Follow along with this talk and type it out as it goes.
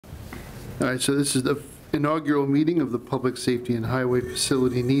All right, so this is the inaugural meeting of the Public Safety and Highway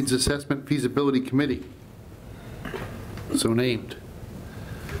Facility Needs Assessment Feasibility Committee, so named.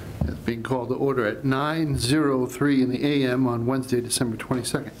 It's being called to order at 9:03 in the a.m. on Wednesday, December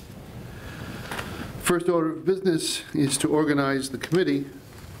 22nd. First order of business is to organize the committee.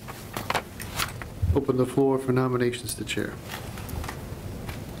 Open the floor for nominations to chair.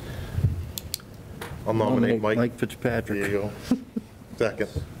 I'll nominate Mike Fitzpatrick. There you go. Second.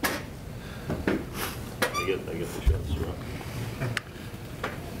 I get the short straw.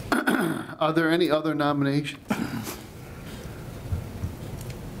 Are there any other nominations?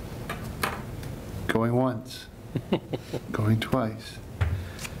 Going once, going twice,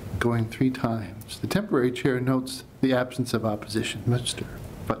 going 3 times. The temporary chair notes the absence of opposition. Mr.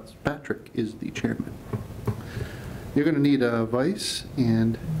 Fitzpatrick is the chairman. You're going to need a vice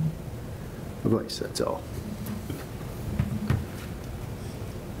and a vice, that's all.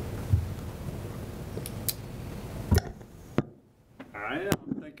 I'm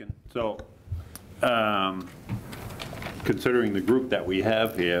thinking, so, considering the group that we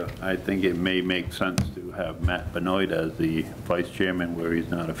have here, I think it may make sense to have Matt Benoit as the vice chairman, where he's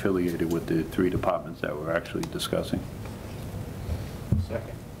not affiliated with the 3 departments that we're actually discussing.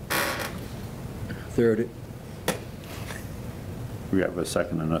 Second. Third it. We have a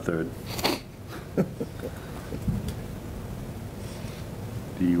second and a third.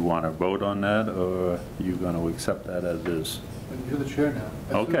 Do you want to vote on that, or are you going to accept that as is? You're the chair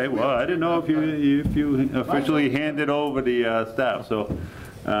now. Okay, well, I didn't know if you officially handed over the staff, so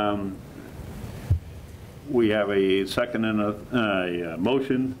we have a second and a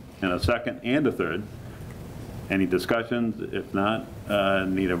motion and a second and a third. Any discussions? If not,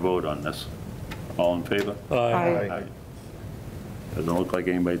 need a vote on this. All in favor? Aye. Aye. Doesn't look like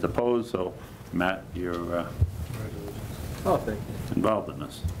anybody's opposed, so Matt, you're involved in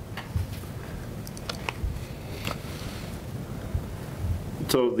this.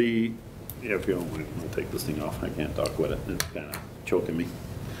 So if you don't want to take this thing off, I can't talk with it. It's kind of choking me.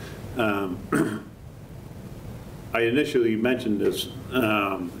 I initially mentioned this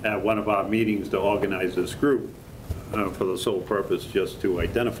at one of our meetings to organize this group for the sole purpose just to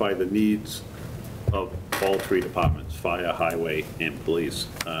identify the needs of all 3 departments, fire, highway, and police.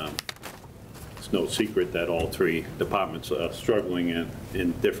 It's no secret that all 3 departments are struggling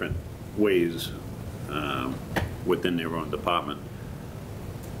in different ways within their own department.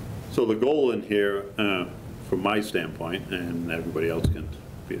 So the goal in here, from my standpoint, and everybody else can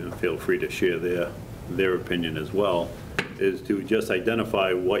feel free to share their opinion as well, is to just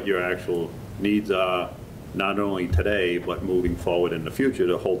identify what your actual needs are, not only today, but moving forward in the future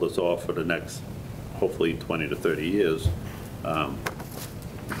to hold us off for the next, hopefully, 20 to 30 years.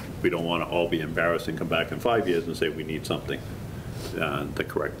 We don't want to all be embarrassed and come back in 5 years and say we need something to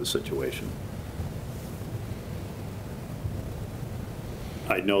correct the situation.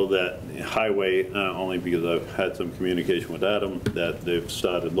 I know that highway, only because I've had some communication with Adam, that they've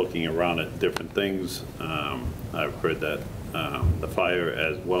started looking around at different things. I've heard that the fire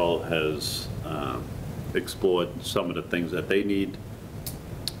as well has explored some of the things that they need.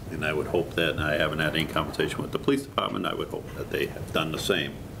 And I would hope that, and I haven't had any conversation with the police department, I would hope that they have done the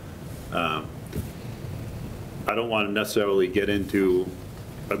same. I don't want to necessarily get into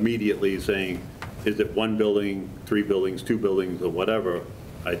immediately saying, is it 1 building, 3 buildings, 2 buildings, or whatever.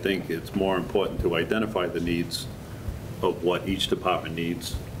 I think it's more important to identify the needs of what each department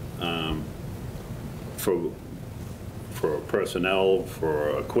needs for personnel,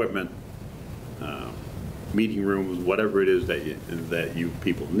 for equipment, meeting rooms, whatever it is that you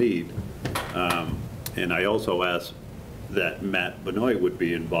people need. And I also asked that Matt Benoit would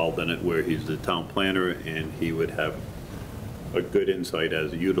be involved in it, where he's the town planner, and he would have a good insight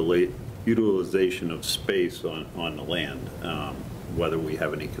as a utilization of space on the land, whether we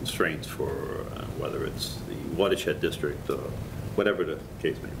have any constraints for whether it's the watershed district or whatever the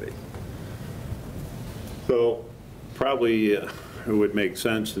case may be. So probably it would make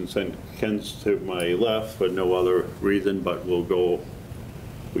sense, and send Ken's to my left for no other reason, but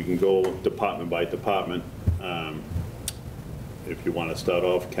we can go department by department. If you want to start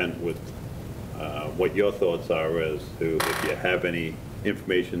off, Kent, with what your thoughts are as to if you have any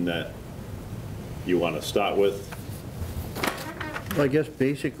information that you want to start with. Well, I guess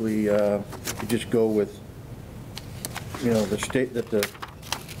basically you just go with, the state that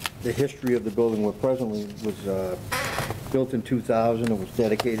the history of the building we're presently was built in 2000. It was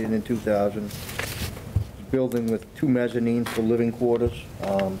dedicated in 2000. It's a building with 2 mezzanines for living quarters.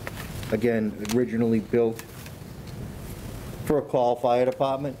 Again, originally built for a call fire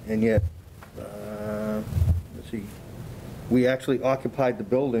department, and yet, let's see, We actually occupied the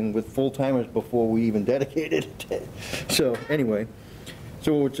building with full-timers before we even dedicated it. So anyway,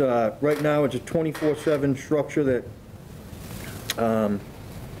 so it's, right now, it's a 24/7 structure that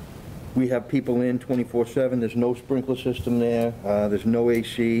we have people in 24/7. There's no sprinkler system there. There's no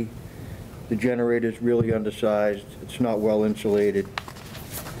AC. The generator's really undersized. It's not well insulated.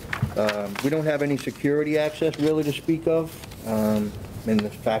 We don't have any security access really to speak of. And the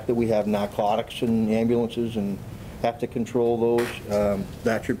fact that we have narcotics and ambulances and have to control those,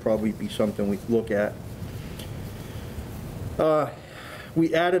 that should probably be something we look at.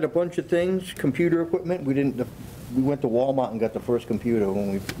 We added a bunch of things, computer equipment. We went to Walmart and got the first computer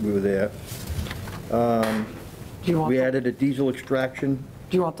when we were there. Do you want We the- added a diesel extraction,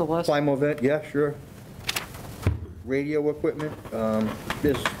 Do you want the list? Plimo vent, yeah, sure. Radio equipment,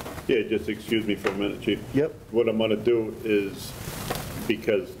 this, Yeah, just excuse me for a minute, Chief. Yep. What I'm gonna do is,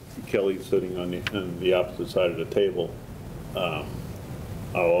 because Kelly's sitting on the opposite side of the table, I'll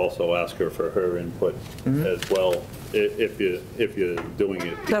also ask her for her input as well, if you're doing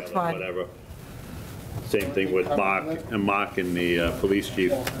it That's together, fine. whatever. Same thing with Mark and the police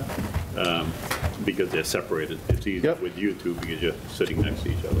chief, because they're separated. It's easier Yep. with you two because you're sitting next to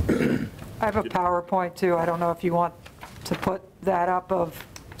each other. I have a PowerPoint too. I don't know if you want to put that up of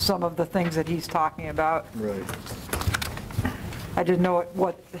some of the things that he's talking about. right. I didn't know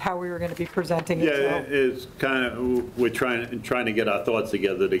how we were going to be presenting it. Yeah, so- it's kind of, we're trying to get our thoughts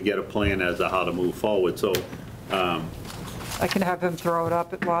together to get a plan as to how to move forward, so, I can have him throw it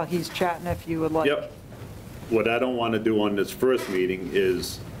up while he's chatting if you would like. yep. What I don't want to do on this first meeting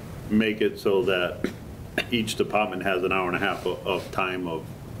is make it so that each department has an hour and a half of time of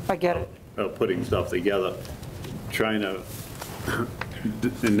I get it. putting stuff together, trying to,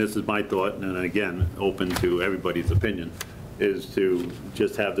 and this is my thought, and again, open to everybody's opinion, is to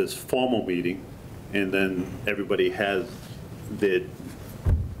just have this formal meeting, and then everybody has their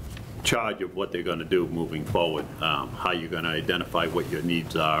charge of what they're gonna do moving forward, how you're gonna identify what your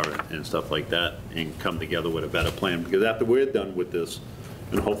needs are and stuff like that, and come together with a better plan, because after we're done with this,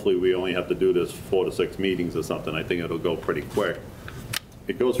 and hopefully we only have to do this 4 to 6 meetings or something, I think it'll go pretty quick.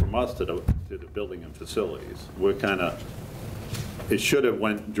 It goes from us to the building and facilities. We're kind of, it should have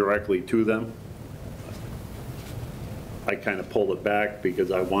went directly to them. I kind of pulled it back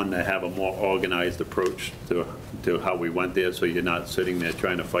because I wanted to have a more organized approach to how we went there, so you're not sitting there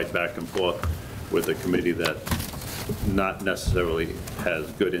trying to fight back and forth with a committee that not necessarily has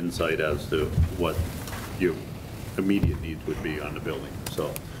good insight as to what your immediate needs would be on the building.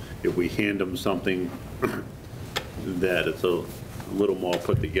 So if we hand them something that it's a little more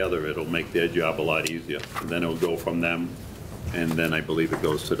put together, it'll make their job a lot easier. And then it'll go from them, and then I believe it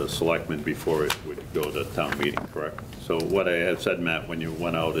goes to the selectmen before it would go to town meeting, correct? So what I had said, Matt, when you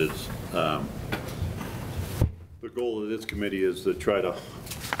went out is, the goal of this committee is to try to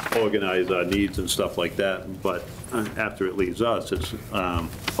organize our needs and stuff like that, but after it leaves us, it's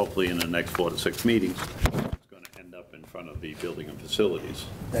hopefully in the next 4 to 6 meetings, it's going to end up in front of the building and facilities.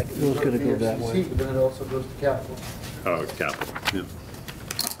 That was gonna go that way. But then it also goes to capital. Capital, yeah.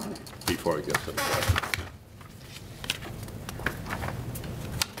 Before it gets to the capital.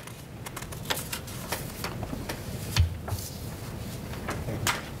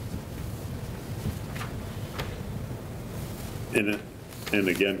 And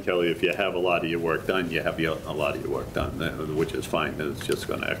again, Kelly, if you have a lot of your work done, you have a lot of your work done, which is fine. It's just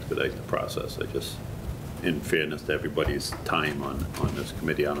going to expedite the process. I just, in fairness to everybody's time on this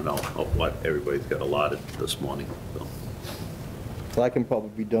committee, I don't know what everybody's got allotted this morning, so. Well, I can probably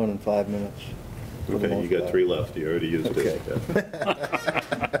be done in 5 minutes. for the Okay, you most got part. 3 left. You already used 2.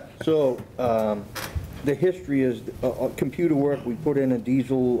 Okay. So, the history is, computer work, we put in a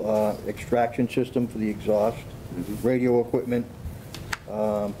diesel extraction system for the exhaust, radio equipment,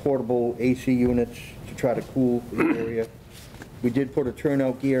 portable AC units to try to cool the area. We did put a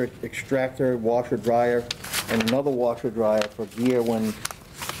turnout gear extractor, washer dryer, and another washer dryer for gear when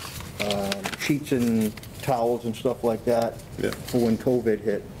sheets and towels and stuff like that, Yeah. for when COVID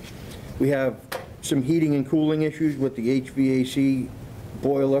hit. We have some heating and cooling issues with the HVAC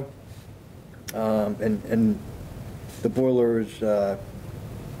boiler. And the boiler has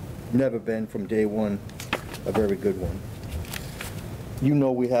never been, from day one, a very good one. You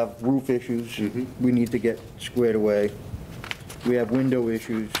know we have roof issues we need to get squared away. We have window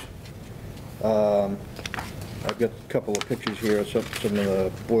issues. I've got a couple of pictures here of some of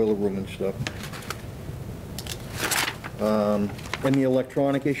the boiler room and stuff. And the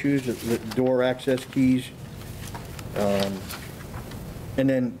electronic issues, the door access keys. And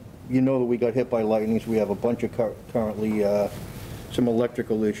then, you know that we got hit by lightning, so we have a bunch of currently some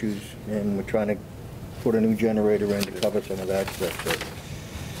electrical issues, and we're trying to put a new generator in to cover some of that stuff, so.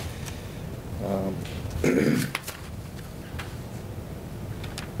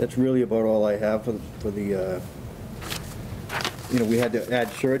 That's really about all I have for the, we had to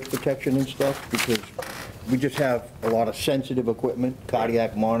add surge protection and stuff because we just have a lot of sensitive equipment,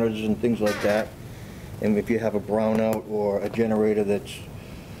 cardiac monitors and things like that. And if you have a brownout or a generator that's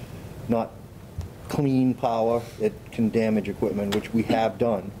not clean power, it can damage equipment, which we have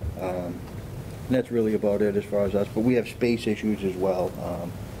done. And that's really about it as far as us, but we have space issues as well.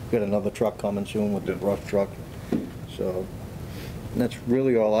 Got another truck coming soon with the brush truck, so that's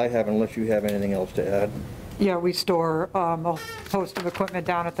really all I have unless you have anything else to add. Yeah, we store a host of equipment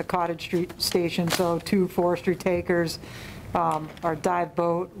down at the Cottage Street station, so 2 forestry takers, our dive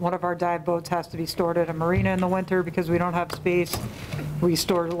boat. One of our dive boats has to be stored at a marina in the winter because we don't have space. We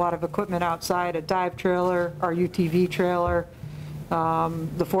stored a lot of equipment outside, a dive trailer, our UTV trailer.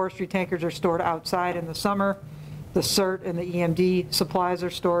 The forestry tankers are stored outside in the summer. The CERT and the EMD supplies are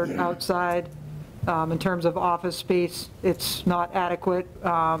stored outside. In terms of office space, it's not adequate.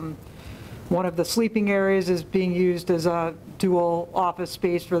 One of the sleeping areas is being used as a dual office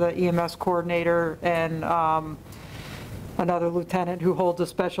space for the EMS coordinator and another lieutenant who holds a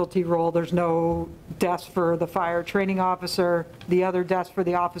specialty role. There's no desk for the fire training officer. The other desk for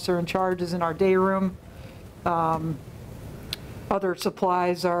the officer in charge is in our day room. Other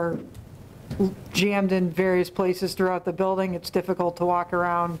supplies are jammed in various places throughout the building. It's difficult to walk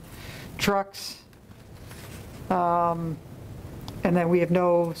around. Trucks. And then we have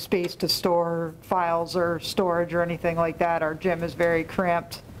no space to store files or storage or anything like that. Our gym is very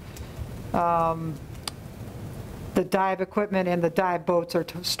cramped. The dive equipment and the dive boats are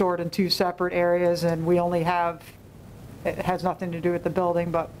stored in 2 separate areas, and we only have, it has nothing to do with the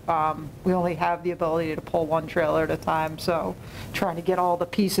building, but we only have the ability to pull 1 trailer at a time. So trying to get all the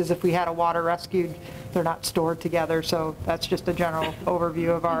pieces, if we had a water rescued, they're not stored together. So that's just a general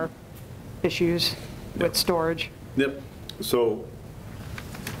overview of our issues with storage. Yep, so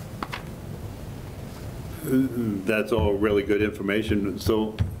that's all really good information.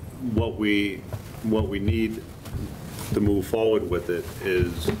 So what we need to move forward with it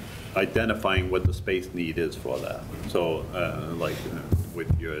is identifying what the space need is for that. So like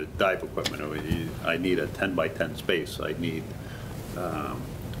with your dive equipment, I need a 10 by 10 space. I need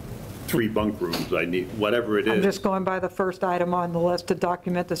 3 bunk rooms. I need whatever it is. I'm just going by the first item on the list to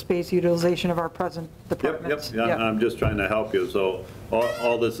document the space utilization of our present departments. Yep. I'm just trying to help you. So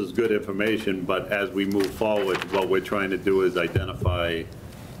all this is good information, but as we move forward, what we're trying to do is identify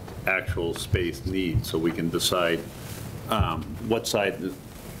actual space needs so we can decide what size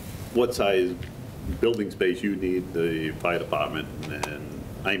building space you need, the fire department, and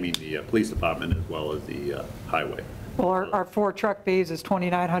I mean the police department as well as the highway. Well, our 4 truck bays is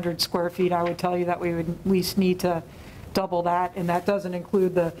 2,900 square feet. I would tell you that we would at least need to double that, and that doesn't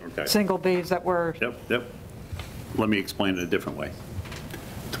include the single bays that were. Yep. Let me explain it a different way.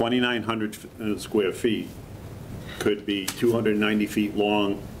 2,900 square feet could be 290 feet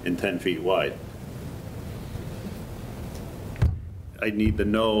long and 10 feet wide. I need to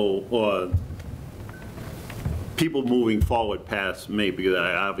know, or people moving forward past me, because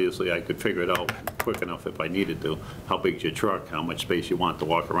obviously I could figure it out quick enough if I needed to. How big's your truck? How much space you want to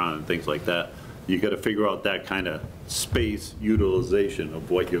walk around and things like that. You got to figure out that kind of space utilization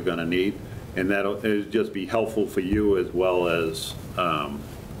of what you're going to need, and that'll just be helpful for you as well as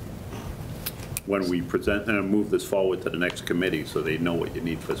when we present and move this forward to the next committee, so they know what you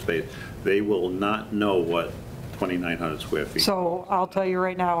need for space. They will not know what 2,900 square feet. So I'll tell you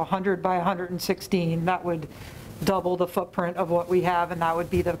right now, 100 by 116, that would double the footprint of what we have, and that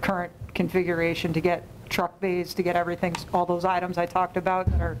would be the current configuration to get truck bays, to get everything, all those items I talked about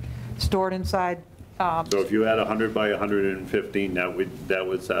that are stored inside. So if you had 100 by 115, that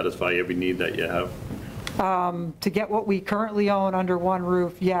would satisfy every need that you have? To get what we currently own under one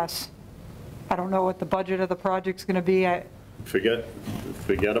roof, yes. I don't know what the budget of the project's going to be. Forget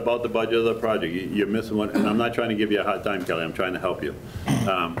about the budget of the project. You're missing one, and I'm not trying to give you a hard time, Kelly. I'm trying to help you.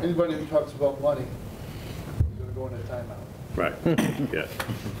 Anybody who talks about money is going to go into timeout. Right,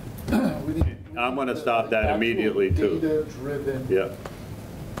 yeah. We need I'm going to stop that immediately, too. Data-driven. Yeah.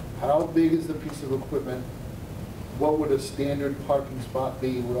 How big is the piece of equipment? What would a standard parking spot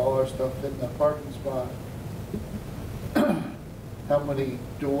be? Would all our stuff fit in that parking spot? How many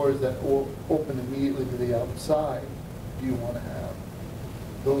doors that open immediately to the outside do you want to have?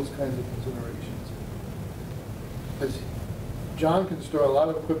 Those kinds of considerations. Because John can store a lot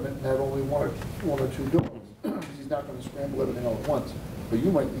of equipment and have only one or two doors. He's not going to scramble everything all at once. But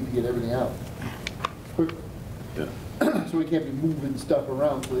you might need to get everything out quickly. Yeah. so we can't be moving stuff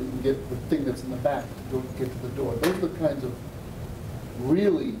around so that you can get the thing that's in the back to go get to the door. Those are the kinds of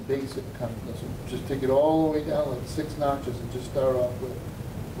really basic kind of, so just take it all the way down like 6 notches and just start off with,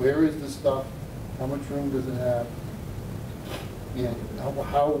 where is the stuff? How much room does it have? And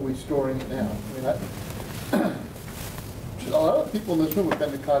how are we storing it now? I mean, a lot of people in this room have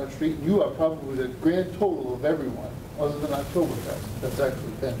been to Cottage Street, and you are probably the grand total of everyone, other than Oktoberfest, that's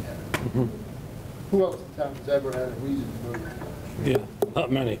actually been there. Who else in town has ever had a reason to go there? Yeah,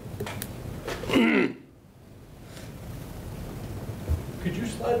 not many. Could you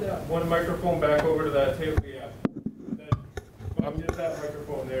slide that one microphone back over to that table? Yeah. Just that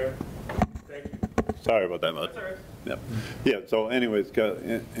microphone there. Thank you. Sorry about that, Matt. That's all right. Yep. Yeah, so anyways,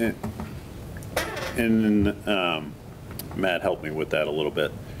 Matt helped me with that a little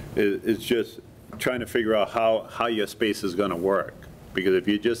bit. It's just trying to figure out how your space is going to work. Because if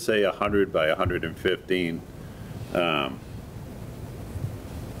you just say 100 by 115, I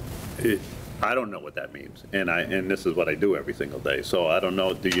don't know what that means. And this is what I do every single day. So I don't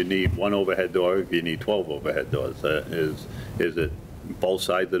know, do you need one overhead door? Do you need 12 overhead doors? Is it both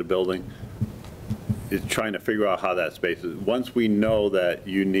sides of the building? It's trying to figure out how that space is. Once we know that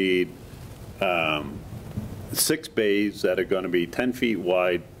you need 6 bays that are going to be 10 feet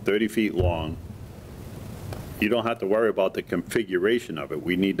wide, 30 feet long, you don't have to worry about the configuration of it.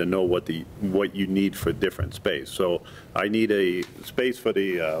 We need to know what you need for different space. So I need a space for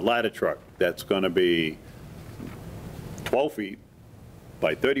the ladder truck that's going to be 12 feet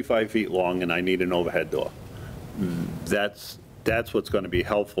by 35 feet long, and I need an overhead door. That's what's going to be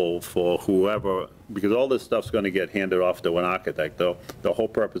helpful for whoever, because all this stuff's going to get handed off to an architect. Though the whole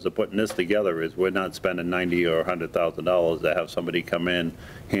purpose of putting this together is we're not spending $90,000 or $100,000 to have somebody come in,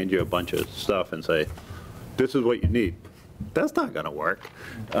 hand you a bunch of stuff and say, this is what you need. That's not going to work.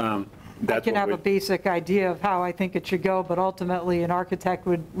 I can have a basic idea of how I think it should go, but ultimately an architect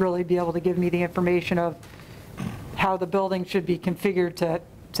would really be able to give me the information of how the building should be configured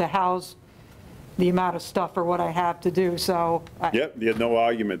to house the amount of stuff or what I have to do. So Yep, there's no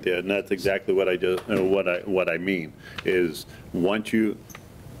argument there, and that's exactly what I mean is once you,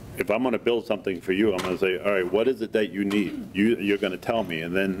 if I'm going to build something for you, I'm going to say, all right, what is it that you need? You're going to tell me,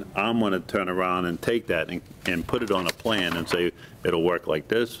 and then I'm going to turn around and take that and put it on a plan and say, it'll work like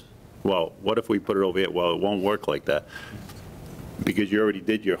this. Well, what if we put it over here? Well, it won't work like that because you already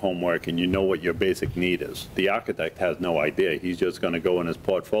did your homework and you know what your basic need is. The architect has no idea. He's just going to go in his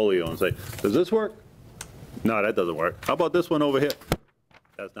portfolio and say, does this work? No, that doesn't work. How about this one over here?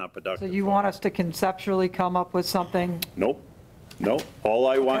 That's not productive. So you want us to conceptually come up with something? Nope. Nope. All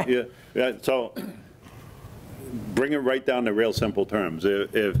I want you, so bring it right down to real simple terms.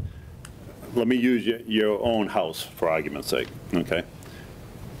 Let me use your own house for argument's sake, okay?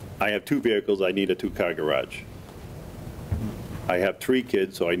 I have 2 vehicles, I need a 2-car garage. I have 3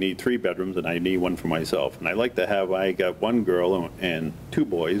 kids, so I need 3 bedrooms, and I need one for myself. And I got 1 girl and 2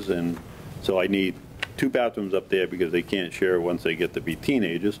 boys, and so I need 2 bathrooms up there because they can't share once they get to be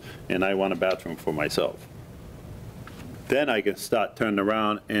teenagers, and I want a bathroom for myself. Then I can start turning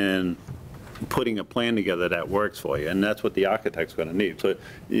around and putting a plan together that works for you, and that's what the architect's going to need. So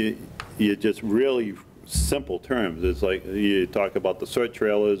you just really simple terms. It's like you talk about the cert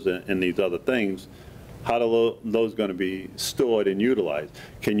trailers and these other things. How are those going to be stored and utilized?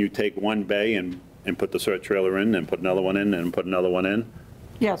 Can you take 1 bay and put the cert trailer in, and put another one in, and put another one in?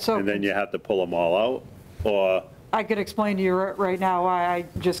 Yeah, so. And then you have to pull them all out? Or I could explain to you right now why I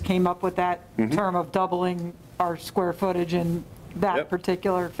just came up with that term of doubling our square footage in that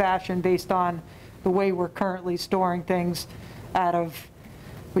particular fashion based on the way we're currently storing things out of,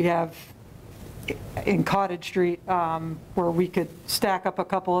 we have in Cottage Street where we could stack up a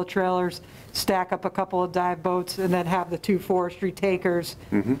couple of trailers, stack up a couple of dive boats, and then have the 2 forestry takers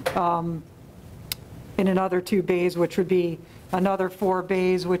in another 2 bays, which would be another 4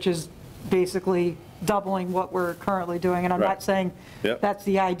 bays, which is basically doubling what we're currently doing. And I'm not saying that's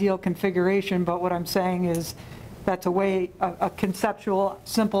the ideal configuration, but what I'm saying is that's a conceptual,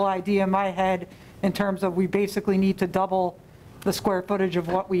 simple idea in my head in terms of we basically need to double the square footage of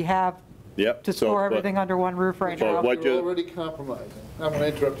what we have to store everything under one roof right now. You're already compromising. I'm going to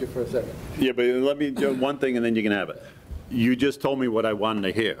interrupt you for a second. Yeah, but let me do one thing and then you can have it. You just told me what I wanted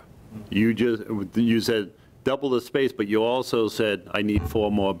to hear. You said double the space, but you also said I need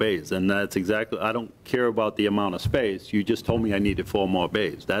 4 more bays, and that's exactly, I don't care about the amount of space. You just told me I needed 4 more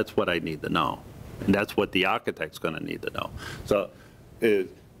bays. That's what I need to know, and that's what the architect's going to need to know. So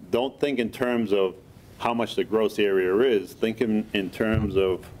don't think in terms of how much the gross area is. Think in terms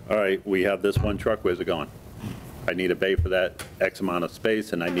of, all right, we have this 1 truck, where's it going? I need a bay for that X amount of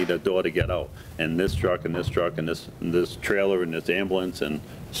space, and I need a door to get out, and this truck, and this truck, and this trailer, and this ambulance, and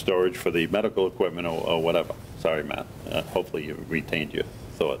storage for the medical equipment, or whatever. Sorry, Matt. Hopefully you retained your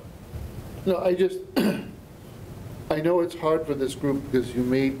thought. No, I know it's hard for this group because you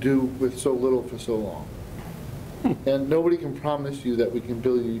may do with so little for so long. And nobody can promise you that we can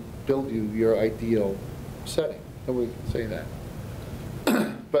build you your ideal setting. Nobody can say that.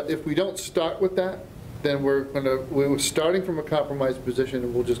 But if we don't start with that, then we're starting from a compromised position,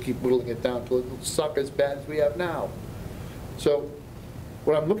 and we'll just keep whittling it down till it'll suck as bad as we have now. So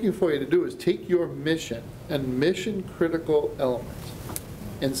what I'm looking for you to do is take your mission and mission-critical elements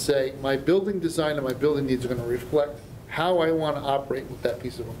and say, my building design and my building needs are going to reflect how I want to operate with that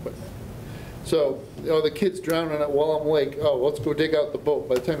piece of equipment. So, the kid's drowning at Wallem Lake, oh, let's go dig out the boat.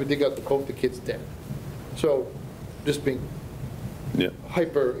 By the time we dig out the boat, the kid's dead. So, just being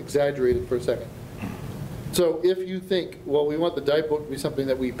hyper exaggerated for a second. So if you think, well, we want the dive boat to be something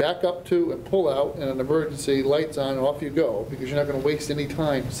that we back up to and pull out, and an emergency, lights on, and off you go, because you're not going to waste any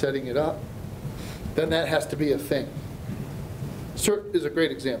time setting it up, then that has to be a thing. CERT is a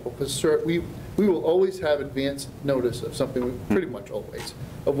great example, because CERT, we will always have advance notice of something, pretty much always,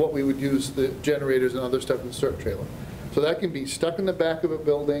 of what we would use the generators and other stuff in the CERT trailer. So that can be stuck in the back of a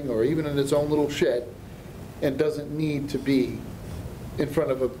building, or even in its own little shed, and doesn't need to be in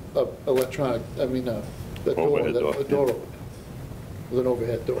front of a electronic, a door open, with an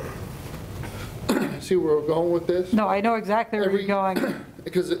overhead door. See where we're going with this? No, I know exactly where you're going.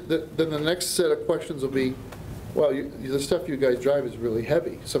 Because then the next set of questions will be, well, the stuff you guys drive is really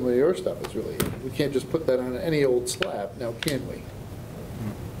heavy. Some of your stuff is really heavy. We can't just put that on any old slab, now can we?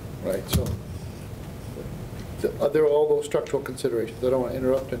 Right, so there are all those structural considerations. I don't want to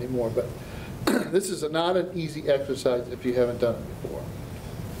interrupt anymore, but this is not an easy exercise if you haven't done it before.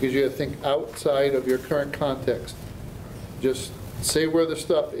 Because you got to think outside of your current context. Just say where the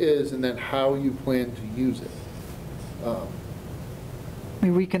stuff is and then how you plan to use it. I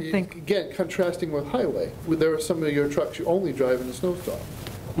mean, we can think. Again, contrasting with highway, there are some of your trucks you only drive in a snowstorm.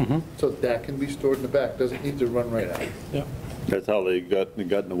 So that can be stored in the back, doesn't need to run right out. Yeah. That's how they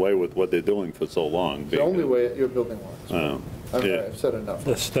gotten away with what they're doing for so long. The only way at your building works. I've said enough.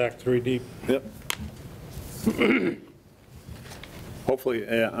 The stack 3 deep. Yep. Hopefully,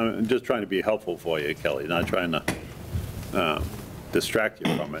 I'm just trying to be helpful for you, Kelly, not trying to distract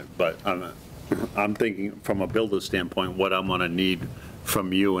you from it, but I'm thinking from a builder's standpoint, what I'm gonna need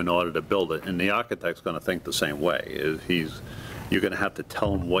from you in order to build it, and the architect's gonna think the same way. You're gonna have to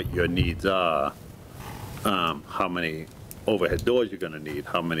tell him what your needs are, how many overhead doors you're gonna need,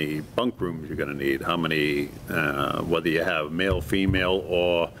 how many bunk rooms you're gonna need, how many, whether you have male, female,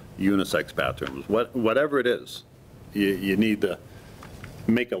 or unisex bathrooms, whatever it is, you need to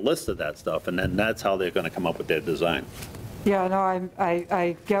make a list of that stuff, and then that's how they're gonna come up with their design. Yeah, no,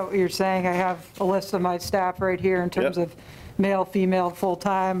 I get what you're saying. I have a list of my staff right here in terms of male, female,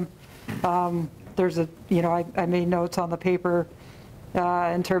 full-time. There's I made notes on the paper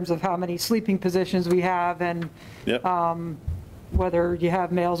in terms of how many sleeping positions we have, and whether you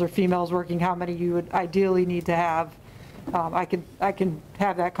have males or females working, how many you would ideally need to have. I can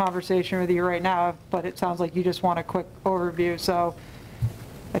have that conversation with you right now, but it sounds like you just want a quick overview, so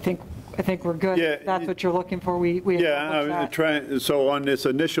I think we're good. Yeah, That's what you're looking for. We so on this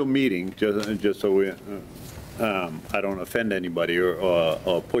initial meeting, just so we, I don't offend anybody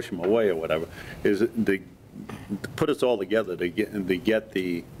or push them away or whatever, is to put us all together to get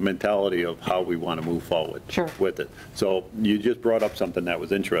the mentality of how we want to move forward with it. So you just brought up something that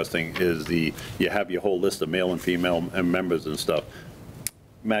was interesting, is you have your whole list of male and female members and stuff.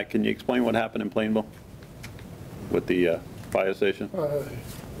 Matt, can you explain what happened in Plainville with the fire station?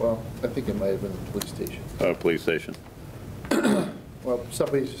 Well, I think it might have been the police station. Police station. Well,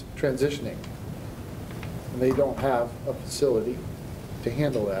 somebody's transitioning, and they don't have a facility to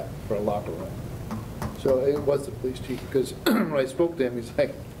handle that for a locker room. So it was the police chief, because when I spoke to him, he's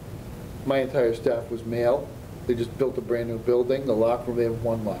like, my entire staff was male. They just built a brand new building. The locker room, they have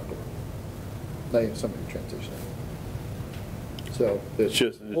one locker room. Now you have somebody transitioning. So there's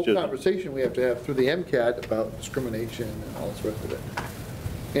a whole conversation we have to have through the MCAT about discrimination and all this rest of it.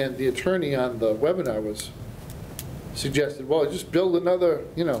 And the attorney on the webinar suggested, well, just build another,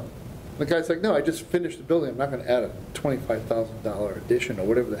 The guy's like, no, I just finished the building. I'm not going to add a $25,000 addition or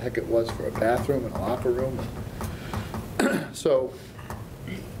whatever the heck it was for a bathroom and a locker room. So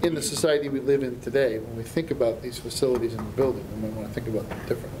in the society we live in today, when we think about these facilities in the building, we might want to think about them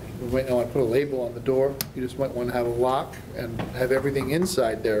differently. We might not want to put a label on the door. You just might want to have a lock and have everything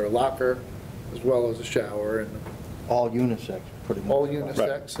inside there, a locker, as well as a shower and All unisex, pretty much. all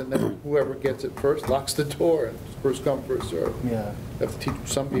unisex, and then whoever gets it first locks the door, and first come, first serve. Yeah. Have to teach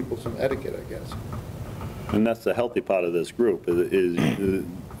some people some etiquette, I guess. And that's the healthy part of this group, is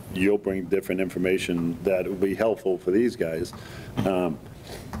you'll bring different information that will be helpful for these guys.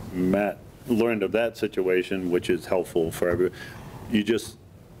 Matt learned of that situation, which is helpful for everyone. You just,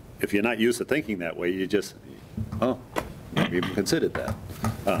 if you're not used to thinking that way, you just, oh, never even considered that.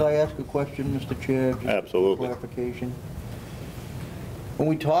 Could I ask a question, Mr. Chair? Just Absolutely. Clarification. When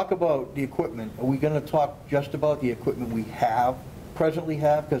we talk about the equipment, are we going to talk just about the equipment we presently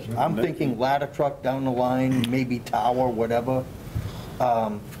have? Because I'm thinking ladder truck down the line, maybe tower, whatever.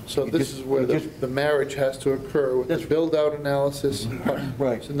 So this is where the marriage has to occur with the build-out analysis.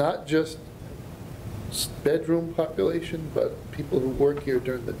 Right. So not just bedroom population, but people who work here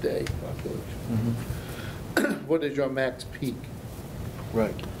during the day population. What is your max peak?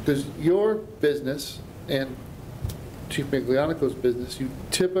 Right. Because your business and Chief Miglianico's business, you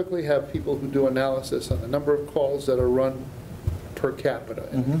typically have people who do analysis on the number of calls that are run per capita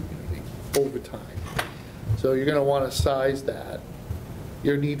in the community over time. So you're going to want to size that.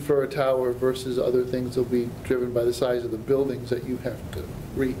 Your need for a tower versus other things will be driven by the size of the buildings that you have to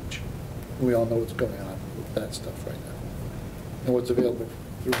reach. We all know what's going on with that stuff right now, and what's available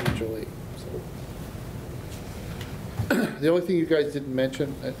through mutual aid. So the only thing you guys didn't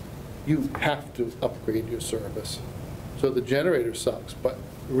mention, you have to upgrade your service. So the generator sucks, but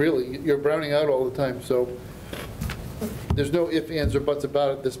really, you're browning out all the time, so there's no ifs, ands, or buts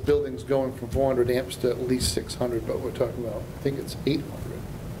about it. This building's going from 400 amps to at least 600, but we're talking about, I think it's 800,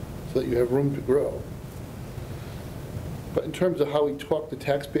 so that you have room to grow. But in terms of how we talk to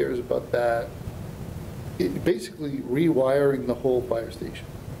taxpayers about that, basically rewiring the whole fire station.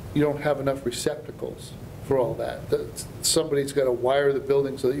 You don't have enough receptacles for all that. Somebody's got to wire the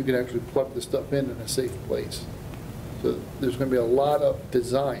building so that you can actually plug the stuff in a safe place. So there's going to be a lot of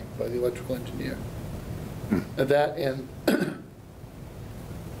design by the electrical engineer. That, and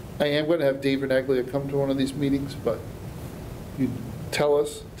I am going to have Dave Renaglia come to one of these meetings, but you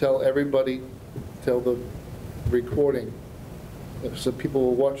tell everybody, tell the recording, so people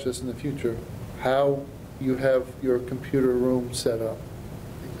will watch this in the future, how you have your computer room set up.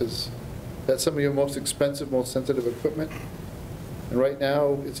 Because that's some of your most expensive, most sensitive equipment. And right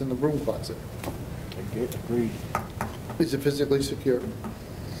now, it's in the broom closet. Agreed. Is it physically secure?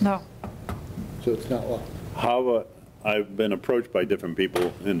 No. So it's not locked. However, I've been approached by different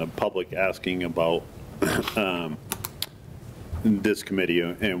people in the public asking about this committee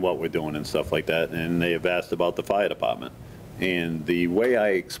and what we're doing and stuff like that, and they have asked about the fire department. And the way I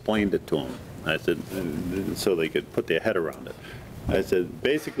explained it to them, I said, so they could put their head around it, I said,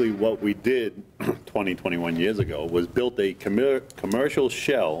 basically what we did 20, 21 years ago was built a commercial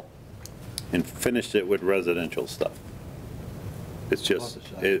shell and finished it with residential stuff. It's just,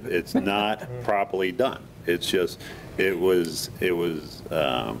 it's not properly done. It's just, it was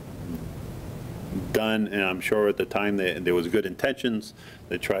done, and I'm sure at the time there was good intentions.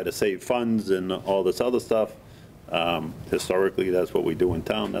 They tried to save funds and all this other stuff. Historically, that's what we do in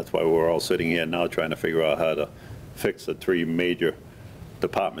town. That's why we're all sitting here now trying to figure out how to fix the 3 major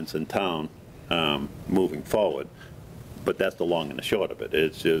departments in town moving forward. But that's the long and the short of it.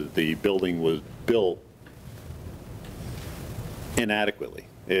 It's just the building was built inadequately.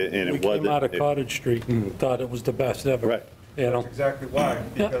 And We came out of Cottage Street and thought it was the best ever. Right. You know? That's exactly why,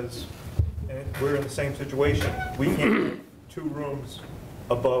 because we're in the same situation. We can't get 2 rooms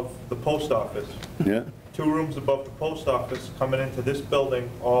above the post office. Yeah. 2 rooms above the post office coming into this building,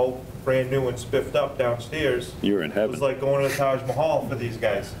 all brand new and spiffed up downstairs. You're in It heaven. was like going to the Taj Mahal for these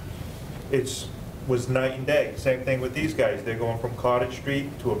guys. Was night and day. Same thing with these guys. They're going from Cottage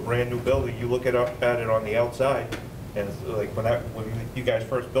Street to a brand new building. You look at it on the outside, and it's like when you guys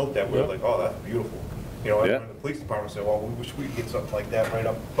first built that, we were like, oh, that's beautiful. You know, Yeah. everyone in the police department said, well, we wish we could get something like that right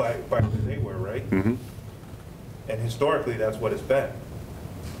up by where they were, right? Mm-hmm. And historically, that's what it's been.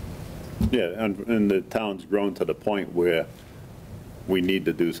 Yeah, and the town's grown to the point where we need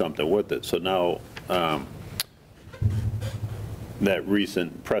to do something with it. So now, that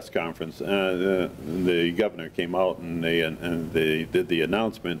recent press conference, the governor came out and they did the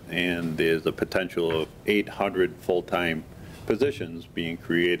announcement, and there's a potential of 800 full-time positions being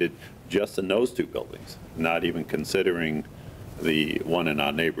created just in those 2 buildings, not even considering the one in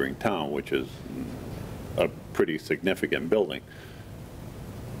our neighboring town, which is a pretty significant building.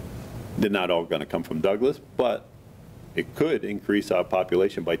 They're not all going to come from Douglas, but it could increase our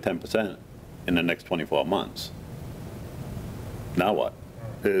population by 10% in the next 24 months. Now what?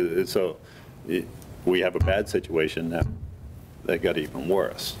 So we have a bad situation that got even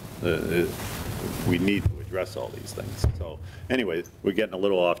worse. We need to address address all these things. So anyway, we're getting a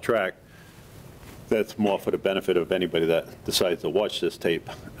little off track. That's more for the benefit of anybody that decides to watch this tape.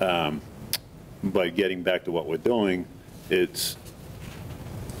 But getting back to what we're doing, it's,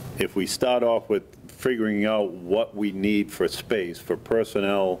 if we start off with figuring out what we need for space, for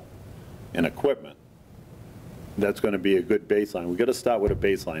personnel and equipment, that's going to be a good baseline. We got to start with a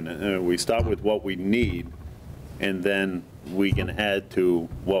baseline. We start with what we need, and then we can add to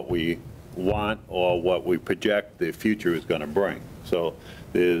what we want or what we project the future is going to bring. So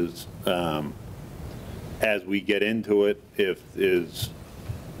there's, as we get into it,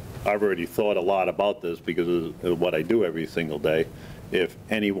 I've already thought a lot about this because of what I do every single day. If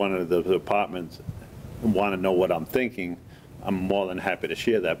any one of the departments want to know what I'm thinking, I'm more than happy to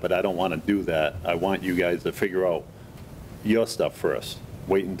share that, but I don't want to do that. I want you guys to figure out your stuff first.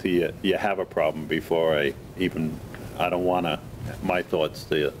 Wait until you have a problem before I don't want my thoughts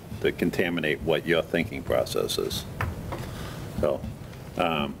to contaminate what your thinking process is. So,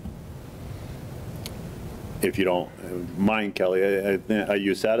 if you don't mind, Kelly, are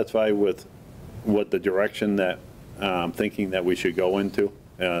you satisfied with what the direction that thinking that we should go into?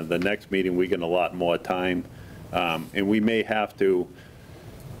 The next meeting, we can allot more time. And we may have to,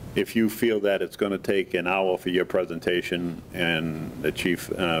 if you feel that it's going to take an hour for your presentation and the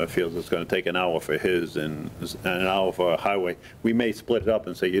chief feels it's going to take an hour for his and an hour for a highway, we may split it up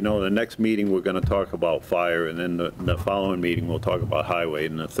and say, you know, the next meeting we're going to talk about fire, and then the following meeting we'll talk about highway,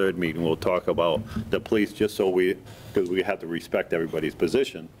 and the third meeting we'll talk about the police, just so because we have to respect everybody's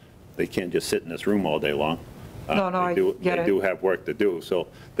position. They can't just sit in this room all day long. No, I get it. They do have work to do, so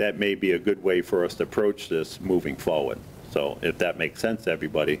that may be a good way for us to approach this moving forward. So if that makes sense to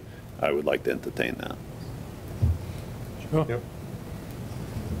everybody, I would like to entertain that. Sure. Yep.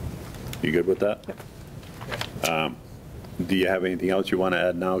 You good with that? Yep. Do you have anything else you want to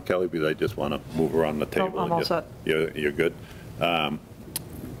add now, Kelly? Because I just want to move around the table. I'm all set. You're good?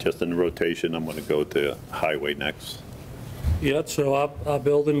 Just in rotation, I'm going to go to highway next. Yeah, so our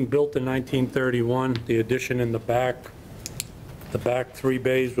building built in 1931, the addition in the back 3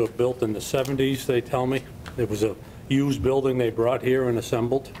 bays were built in the 70s, they tell me. It was a used building they brought here and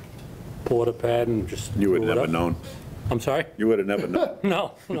assembled, porta pad and just You would threw it never up. known. I'm sorry? You would have never known.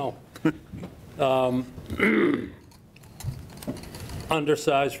 No.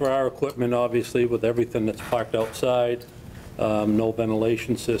 Undersized for our equipment, obviously, with everything that's parked outside, no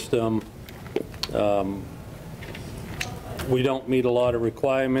ventilation system. We don't meet a lot of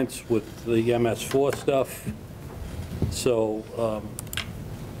requirements with the MS4 stuff, so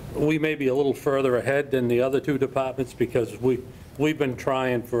we may be a little further ahead than the other two departments because we've been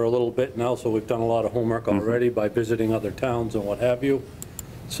trying for a little bit now, so we've done a lot of homework already by visiting other towns and what have you.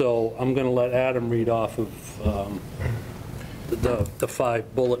 So I'm going to let Adam read off of the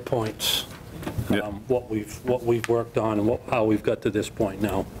 5 bullet points, what we've worked on and how we've got to this point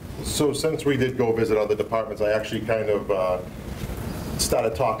now. So since we did go visit other departments, I actually kind of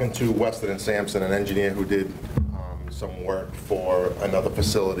started talking to Weston and Sampson, an engineer who did some work for another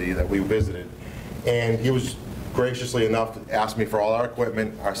facility that we visited. And he was graciously enough to ask me for all our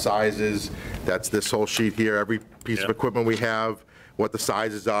equipment, our sizes. That's this whole sheet here, every piece of equipment we have, what the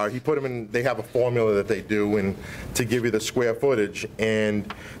sizes are. He put them in, they have a formula that they do and to give you the square footage.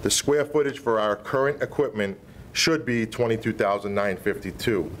 And the square footage for our current equipment should be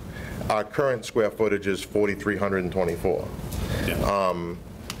 22,952. Our current square footage is 4,324.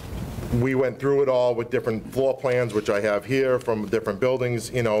 We went through it all with different floor plans, which I have here from different buildings,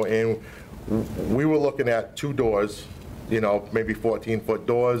 you know, and we were looking at 2 doors, you know, maybe 14-foot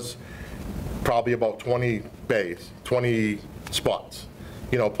doors, probably about 20 bays, 20 spots.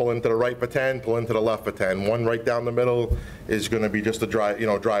 You know, pull into the right for 10, pull into the left for 10. One right down the middle is going to be just a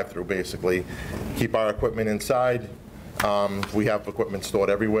drive-through, basically. Keep our equipment inside. We have equipment stored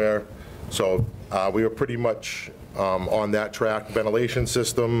everywhere. So we were pretty much on that track. Ventilation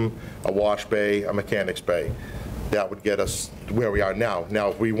system, a wash bay, a mechanics bay. That would get us where we are now. Now,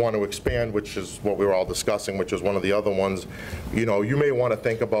 if we want to expand, which is what we were all discussing, which is one of the other ones, you know, you may want to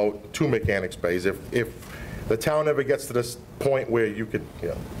think about 2 mechanics bays. If the town ever gets to this point where you could, you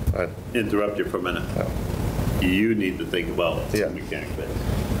know. Interrupt you for a minute. You need to think about mechanic bays.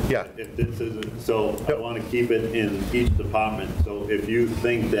 Yeah. If this isn't, so I want to keep it in each department. So if you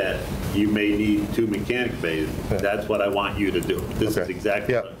think that you may need 2 mechanic bays, that's what I want you to do. This is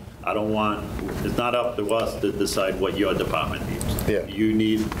exactly what I don't want. It's not up to us to decide what your department needs. Yeah. You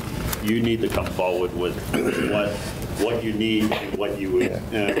need to come forward with what you need and what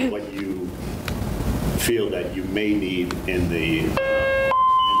you feel that you may need in the future.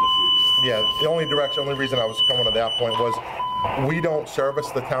 Yeah, the only reason I was coming to that point was we don't service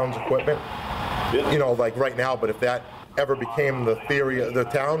the town's equipment. you know, like right now, but if that ever became the theory of the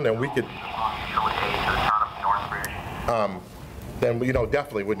town, then we could, then, you know,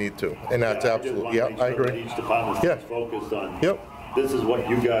 definitely would need to, and that's absolutely, yeah, I agree. Each department Yeah. is focused on. Yep. This is what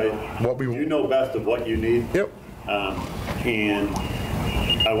you guys, you know best of what you need. Yep. And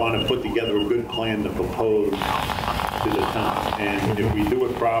I want to put together a good plan to propose to the town. And if we do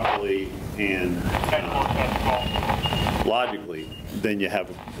it properly and logically, then you have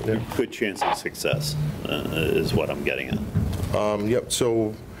a good chance of success, is what I'm getting at. Yep,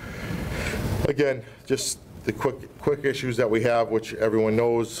 so, again, just the quick issues that we have, which everyone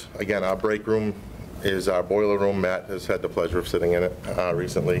knows. Again, our break room is our boiler room. Matt has had the pleasure of sitting in it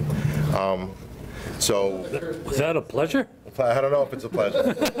recently. So, Was that a pleasure? I don't know if it's a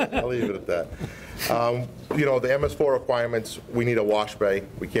pleasure. I'll leave it at that. You know, the MS4 requirements, we need a wash bay.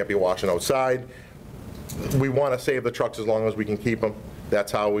 We can't be washing outside. We want to save the trucks as long as we can keep them.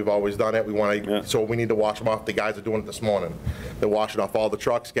 That's how we've always done it. We want to, so we need to wash them off. The guys are doing it this morning. They're washing off all the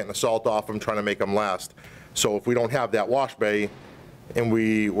trucks, getting the salt off them, trying to make them last. So if we don't have that wash bay, and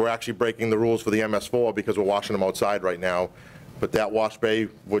we're actually breaking the rules for the MS4 because we're washing them outside right now, but that wash bay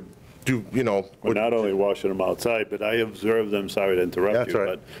would do, you know. We're not only washing them outside, but I observed them, sorry to interrupt That's you,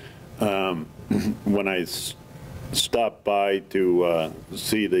 right. but when I stopped by to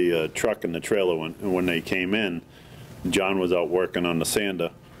see the truck and the trailer when they came in, John was out working on the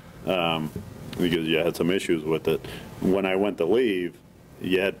sander because you had some issues with it. When I went to leave,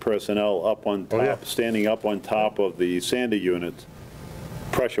 you had personnel up on top, yeah. standing up on top of the sander units,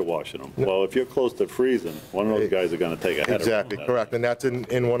 pressure washing them. Well, if you're close to freezing, one of those guys are going to take a header. Exactly, correct. And that's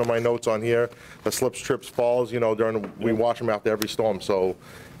in one of my notes on here. The slips, trips, falls, you know, we wash them after every storm. So,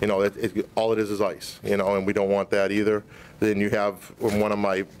 you know, all it is ice, you know, and we don't want that either. Then you have one of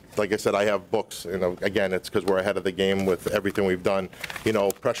my, like I said, I have books, you know, again, it's because we're ahead of the game with everything we've done. You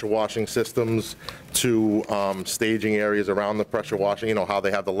know, pressure washing systems to staging areas around the pressure washing, you know, how they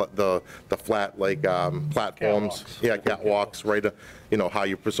have the flat, like, platforms. Catwalks. Yeah, catwalks, right, you know, how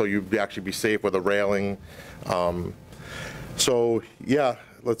so you'd actually be safe with a railing. So, yeah,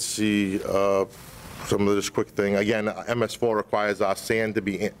 let's see, some of this quick thing. Again, MS4 requires our sand to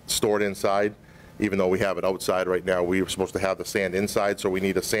be stored inside, even though we have it outside right now. We were supposed to have the sand inside, so we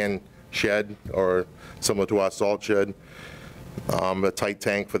need a sand shed, or similar to our salt shed. A tight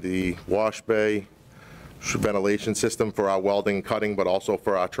tank for the wash bay, ventilation system for our welding, cutting, but also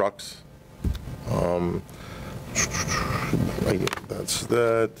for our trucks. That's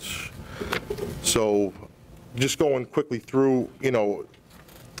that. So just going quickly through, you know,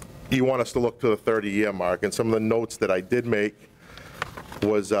 you want us to look to the 30-year mark, and some of the notes that I did make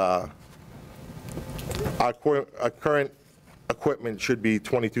was our current equipment should be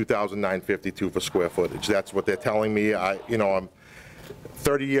 $22,952 for square footage. That's what they're telling me. You know, I'm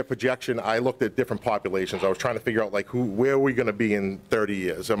 30-year projection. I looked at different populations. I was trying to figure out, like, where are we going to be in 30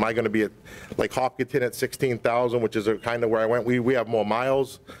 years? Am I going to be at, like, Hopkinton at 16,000, which is kind of where I went. We have more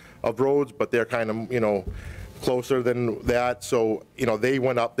miles of roads, but they're kind of, you know, closer than that. So, you know, they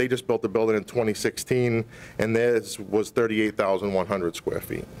went up, they just built the building in 2016, and theirs was 38,100 square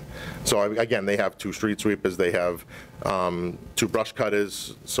feet. So again, they have 2 street sweepers, they have 2 brush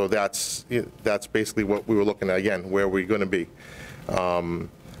cutters, so that's basically what we were looking at, again, where we're going to be.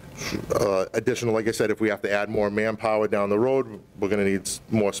 Additional, like I said, if we have to add more manpower down the road, we're going to need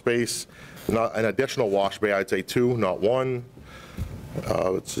more space. An additional wash bay, I'd say 2, not 1.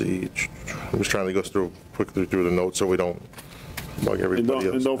 Let's see, I'm just trying to go quickly through the notes so we don't bug everybody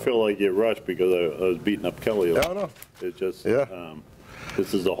else. And don't feel like you're rushed because I was beating up Kelly. Yeah, no. It's just, Yeah.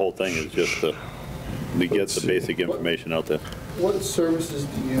 this is the whole thing, is just to get the basic information out there. What services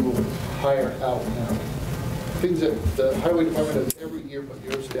do you hire out now? Things that the highway department does every year, but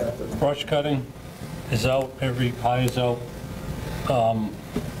your staff doesn't. Brush cutting is out, hires out.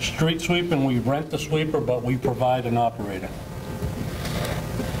 Street sweeping, we rent the sweeper, but we provide an operator.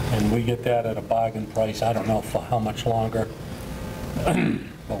 And we get that at a bargain price. I don't know for how much longer,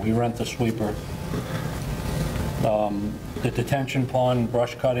 but we rent the sweeper. The detention pond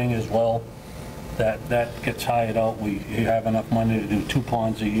brush cutting as well, that gets hired out. We have enough money to do 2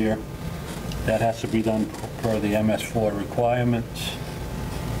 ponds a year. That has to be done per the MS4 requirements.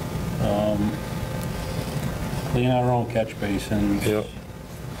 Clean our own catch basins. Yep.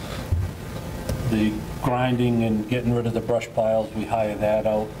 The grinding and getting rid of the brush piles, we hire that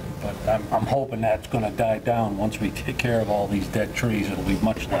out. But I'm hoping that's going to die down once we take care of all these dead trees. It'll be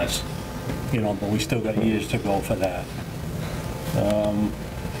much less, you know, but we still got years to go for that.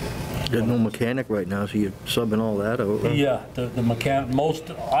 Got no mechanic right now, so you're subbing all that out, right? Yeah, the mechanic,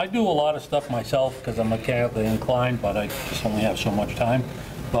 I do a lot of stuff myself because I'm mechanically inclined, but I just only have so much time.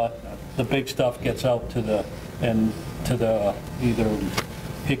 But the big stuff gets out to the either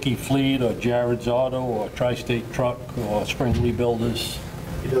Hickey Fleet or Jared's Auto or Tri-State Truck or Springley Builders.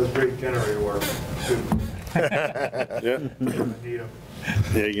 He does great generator work, too. Yeah. Need him.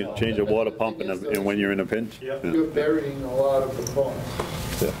 Yeah, you can change a water pump and when you're in a pinch. Yep. You're burying a lot of the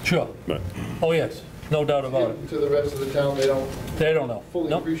cost. Sure. Right. Oh, yes, no doubt about it. To the rest of the town, they don't know. fully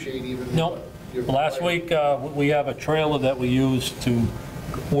Nope. appreciate even. No. what you're Last providing. week, we have a trailer that we use to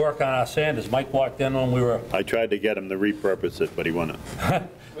work on our sanders. Mike walked in when we were, I tried to get him to repurpose it, but he wouldn't.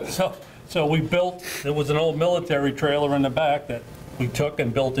 so we built, there was an old military trailer in the back that we took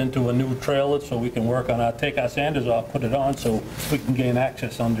and built into a new trailer so we can work on take our sanders off, put it on so we can gain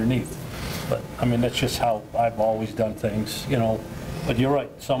access underneath. But, I mean, that's just how I've always done things, you know. But you're right,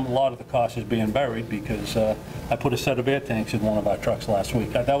 a lot of the cost is being buried because I put a set of air tanks in one of our trucks last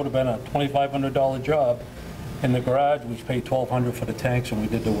week. That would have been a $2,500 job in the garage. We paid $1,200 for the tanks and we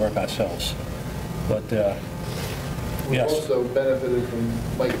did the work ourselves. But, We've yes. also benefited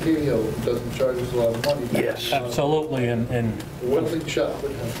from Mike Cahill, who doesn't charge us a lot of money. Yes, absolutely, and Welding shop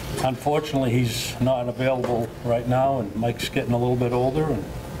with him. unfortunately, he's not available right now, and Mike's getting a little bit older, and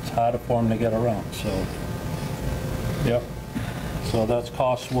it's harder for him to get around, so, yep. So those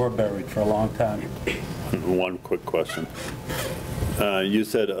costs were buried for a long time. One quick question. You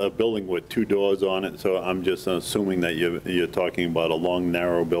said a building with 2 doors on it, so I'm just assuming that you're talking about a long,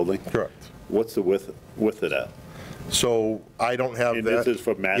 narrow building? Correct. What's the width of that? So I don't have And that. this is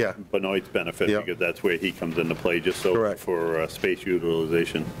for Yeah. Matt Benoit's benefit, Yeah. because that's where he comes into play, just so Correct. for space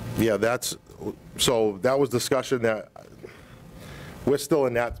utilization. Yeah, so that was discussion that, we're still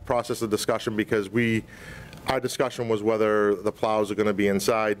in that process of discussion because our discussion was whether the plows are gonna be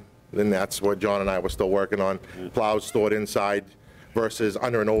inside, and that's what John and I were still working on. Plows stored inside versus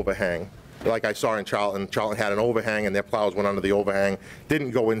under an overhang. Like I saw in Charlton had an overhang and their plows went under the overhang,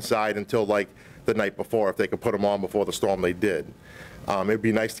 didn't go inside until like the night before. If they could put them on before the storm, they did. It'd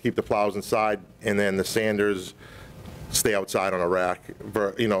be nice to keep the plows inside and then the sanders stay outside on a rack,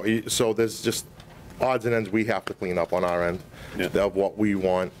 you know, so there's just odds and ends we have to clean up on our end of what we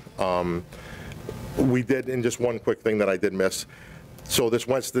want. We did, and just one quick thing that I did miss. So this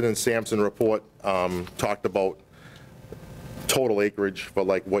Winston and Sampson report talked about total acreage for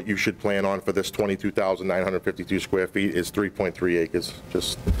like what you should plan on for this 22,952 square feet is 3.3 acres.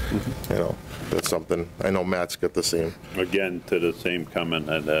 Just, you know, that's something. I know Matt's got the same. Again, to the same comment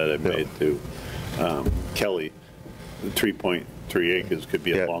that I made to Kelly, 3.3 acres could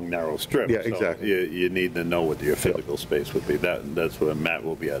be a Yeah. long, narrow strip. Yeah, so exactly. You need to know what your physical space would be. That's where Matt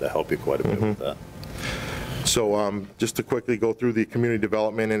will be able to help you quite a bit with that. So just to quickly go through the community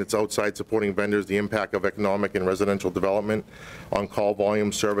development and its outside supporting vendors, the impact of economic and residential development on call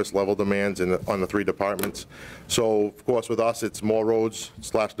volume, service level demands on the 3 departments. So of course with us, it's more roads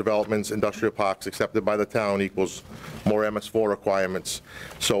 / developments, industrial parks accepted by the town equals more MS4 requirements.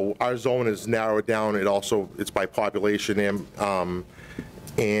 So our zone is narrowed down. It's by population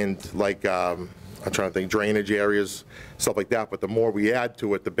and like, I'm trying to think, drainage areas, stuff like that, but the more we add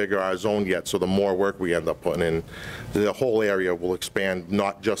to it, the bigger our zone gets, so the more work we end up putting in. The whole area will expand,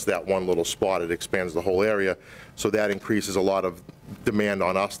 not just that one little spot, it expands the whole area, so that increases a lot of demand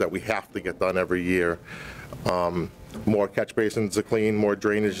on us that we have to get done every year. More catch basins to clean, more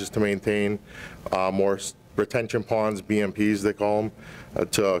drainages to maintain, more retention ponds, BMPs they call them,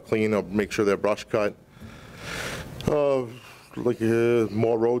 to clean up, make sure they're brush cut.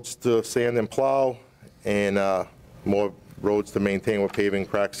 More roads to sand and plow, and more roads to maintain with paving,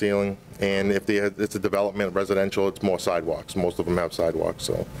 crack sealing, and if it's a development residential, it's more sidewalks. Most of them have sidewalks,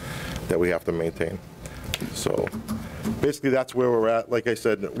 so that we have to maintain. So basically, that's where we're at. Like I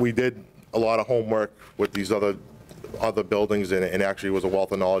said, we did a lot of homework with these other buildings, and actually it was a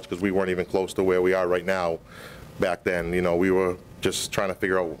wealth of knowledge because we weren't even close to where we are right now. Back then, you know, we were just trying to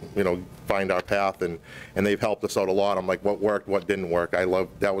figure out, you know, find our path, and they've helped us out a lot. I'm like, what worked, what didn't work?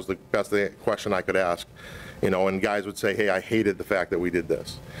 That was the best question I could ask, you know, and guys would say, hey, I hated the fact that we did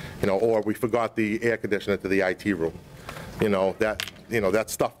this, you know, or we forgot the air conditioner to the IT room, you know, that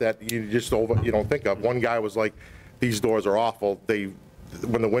stuff that you don't think of. One guy was like, these doors are awful.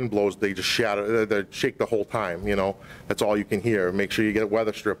 When the wind blows, they just shatter, they shake the whole time, you know, that's all you can hear. Make sure you get a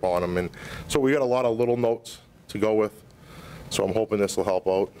weather strip on them. And so we got a lot of little notes to go with. So I'm hoping this will help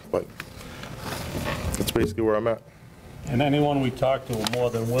out, but that's basically where I'm at. And anyone we talk to are more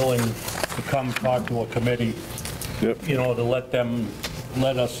than willing to come talk to a committee, you know, to let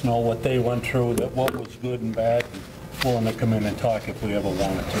us know what they went through, that what was good and bad, and willing to come in and talk if we ever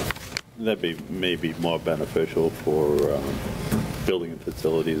wanted to. That'd be maybe more beneficial for building and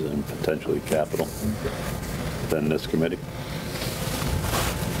facilities and potentially capital than this committee.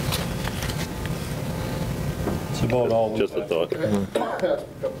 about all Just a thought.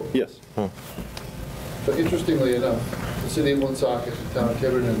 Yes. So interestingly enough, the city of Woonsocket, the town of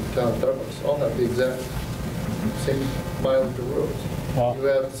Tiverton, and the town of Douglas all have the exact same mileage of roads. Wow. You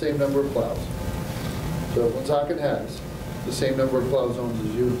have the same number of plows. So Woonsocket has the same number of plow zones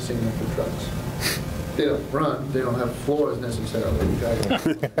as you, the same number of trucks. They don't run, they don't have floors necessarily. But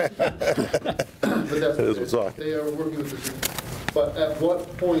that's It is Woonsocket. They are working with the, but at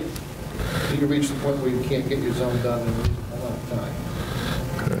what point do you reach the point where you can't get your zone done in a reasonable amount of time?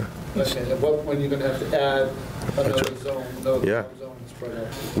 Okay, at what point are you going to have to add another zone, another Yeah. zone and spread out?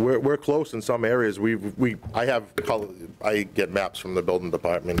 We're close in some areas. I get maps from the building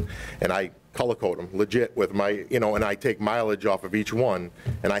department, and I color code them legit with my, and I take mileage off of each one,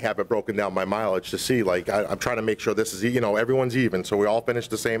 and I have it broken down by mileage to see, like, I'm trying to make sure this is, everyone's even, so we all finish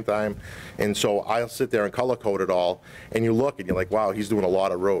the same time. And so I'll sit there and color code it all, and you look and you're like, wow, he's doing a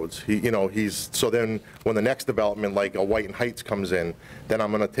lot of roads. So then when the next development, like a White and Heights comes in, then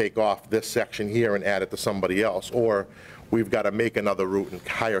I'm gonna take off this section here and add it to somebody else. Or we've got to make another route and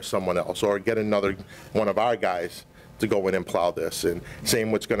hire someone else, or get another one of our guys to go in and plow this. And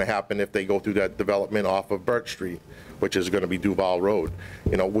same what's going to happen if they go through that development off of Birch Street, which is going to be Duval Road.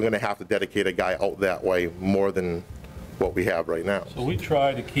 We're going to have to dedicate a guy out that way more than what we have right now. So we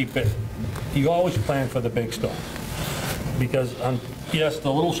try to keep it, you always plan for the big storm. Because, yes,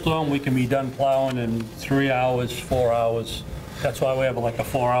 the little storm, we can be done plowing in 3 hours, 4 hours. That's why we have like a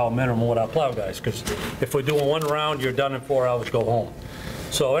 4-hour minimum with our plow guys, because if we're doing one round, you're done in 4 hours, go home.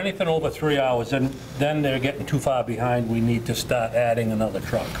 So anything over 3 hours, and then they're getting too far behind, we need to start adding another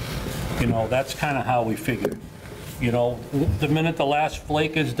truck. That's kind of how we figure. The minute the last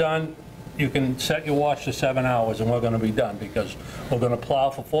flake is done, you can set your watch to 7 hours and we're going to be done, because we're going to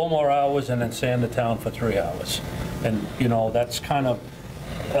plow for 4 more hours and then sand the town for 3 hours. And, that's kind of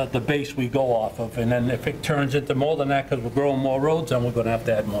the base we go off of. And then if it turns into more than that because we're growing more roads, then we're going to have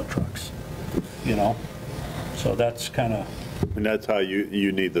to add more trucks. So that's kind of... And that's how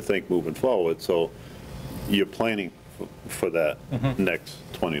you need to think moving forward. So you're planning for that next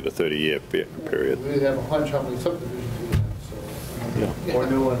 20 to 30 year period. We have a hunch how many subdivisions we have, so. Or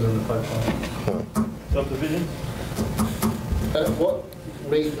new ones in the pipeline. Subdivision? At what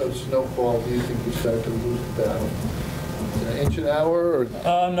rate of snowfall do you think we start to lose the battle? Is it an inch an hour, or?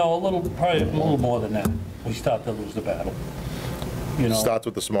 No, probably a little more than that. We start to lose the battle. Starts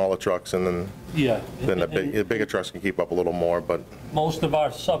with the smaller trucks, and then Yeah. the bigger trucks can keep up a little more, but Most of our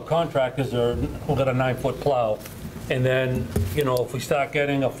subcontractors we've got a 9-foot plow. And then, if we start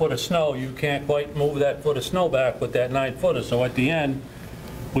getting a foot of snow, you can't quite move that foot of snow back with that 9-footer. So at the end,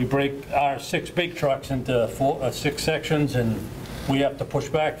 we break our 6 big trucks into 6 sections, and we have to push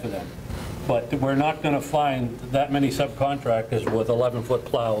back for them. But we're not going to find that many subcontractors with 11-foot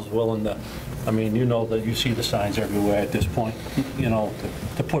plows willing to, that you see the signs everywhere at this point,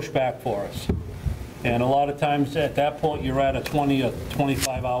 to push back for us. And a lot of times at that point, you're at a 20 or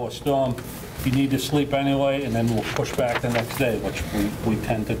 25-hour storm. You need to sleep anyway, and then we'll push back the next day, which we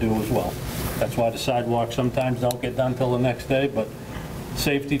tend to do as well. That's why the sidewalks sometimes don't get done till the next day, but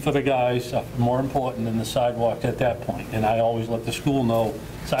safety for the guys are more important than the sidewalks at that point. And I always let the school know,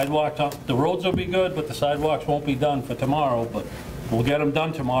 sidewalks, the roads will be good, but the sidewalks won't be done for tomorrow, but we'll get them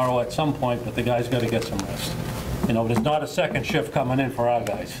done tomorrow at some point, but the guys got to get some rest. There's not a second shift coming in for our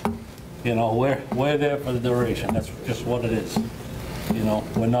guys. We're there for the duration. That's just what it is.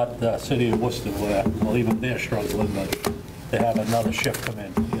 We're not the city of Worcester where, well, even they're struggling, but they have another shift come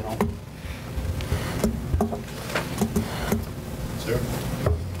in, Sir?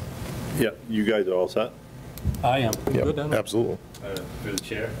 Yeah, you guys are all set? I am. yeah, Good, Dennis? absolutely. Through the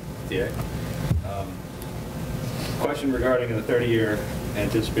chair, DA. Question regarding the 30-year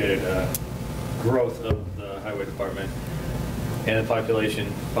anticipated growth of the highway department and the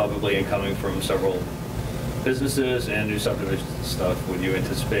population probably incoming from several businesses and new subdivisions and stuff. Would you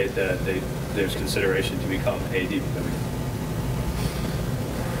anticipate that there's consideration to become a DPW?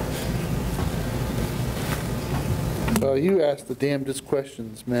 You asked the damnedest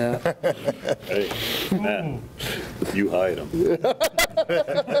questions, Matt. Hey, Matt, you hide them.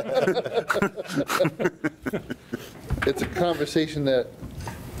 It's a conversation that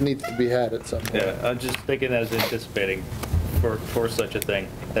needs to be had at some point. Yeah, I'm just thinking as anticipating for such a thing,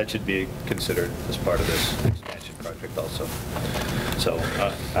 that should be considered as part of this expansion project also. So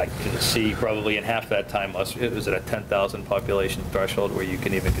I can see probably in half that time, is it a 10,000 population threshold where you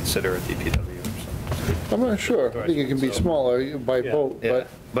can even consider a DPW or something? I'm not sure. I think it can be smaller by boat, Yeah, but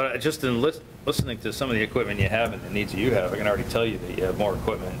but just in listening to some of the equipment you have and the needs you have, I can already tell you that you have more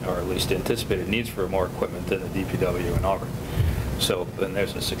equipment, or at least anticipated needs for more equipment than the DPW in Auburn. So, and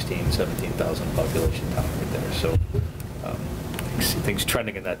there's a 16, 17,000 population town right there, so I see things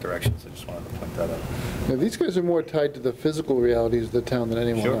trending in that direction, so I just wanted to point that out. Now, these guys are more tied to the physical realities of the town than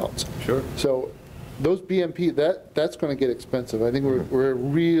anyone Sure, else. sure. So those BMP, that's going to get expensive. I think we're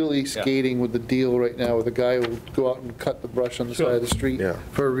really skating with the deal right now with a guy who will go out and cut the brush on the side of the street Yeah.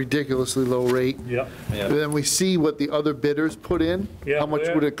 for a ridiculously low rate. Yep. Yeah. And then we see what the other bidders put in. Yeah, How much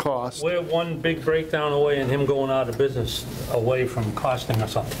we're- would it cost? We're one big breakdown away and him going out of business away from costing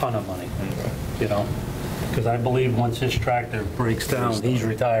us a ton of money, you know? Because I believe once his tractor breaks down, he's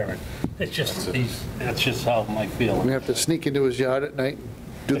retiring. It's just, that's just how I feel. We have to sneak into his yard at night,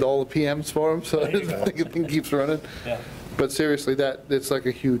 do all the PMs for him, so There you go. the thing keeps running. Yeah. But seriously, it's like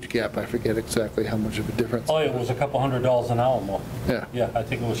a huge gap. I forget exactly how much of a difference. Oh, it was a couple $100 an hour more. Yeah. Yeah, I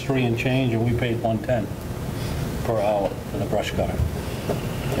think it was 3 and change, and we paid 110 per hour for the brush cutter.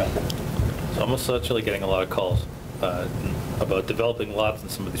 Yeah. So I'm also actually getting a lot of calls about developing lots in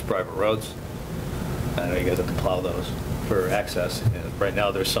some of these private roads. I know you guys have to plow those for access. And right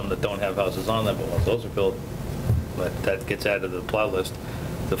now, there's some that don't have houses on them, but once those are built, that gets added to the plow list.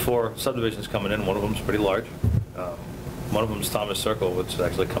 The 4 subdivisions coming in, one of them's pretty large. One of them's Thomas Circle, which is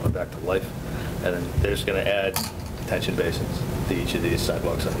actually coming back to life. And then they're just going to add detention basins to each of these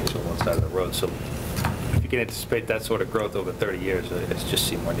sidewalks on each one side of the road. So if you can anticipate that sort of growth over 30 years, it's just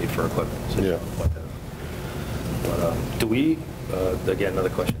see more need for equipment. So Yeah. But do we, again, another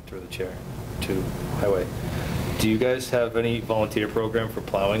question through the chair to Highway. Do you guys have any volunteer program for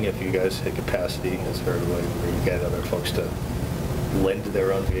plowing if you guys hit capacity as heard where you get other folks to lend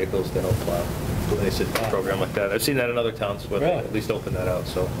their own vehicles to help plow? They said a program like that. I've seen that in other towns where they Really? at least open that out,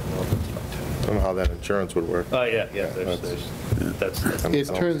 so. I don't know how that insurance would work. Oh, yeah, that's, It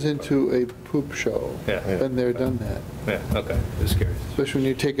turns into a poop show. Yeah. Been there, done that. yeah, okay, just curious. Especially when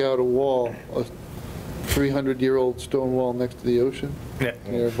you take out a wall, a 300-year-old stone wall next to the ocean. Yeah.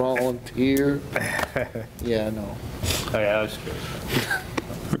 You're a volunteer. Yeah, no. Oh, yeah, I was curious.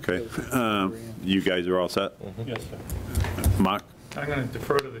 Okay. You guys are all set? Yes, sir. Mark? I'm going to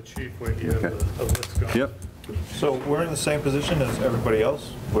defer to the chief where he has the list going. Yep. So we're in the same position as everybody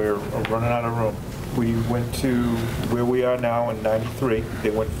else. We're running out of room. We went to where we are now in 93. They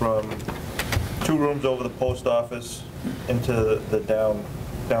went from 2 rooms over the post office into the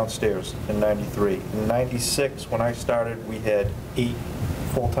downstairs in 93. In 96, when I started, we had 8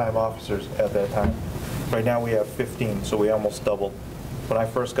 full-time officers at that time. Right now we have 15, so we almost doubled. When I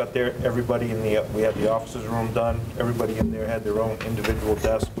first got there, everybody we had the officers' room done. Everybody in there had their own individual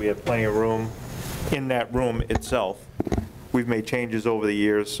desk. We had plenty of room in that room itself. We've made changes over the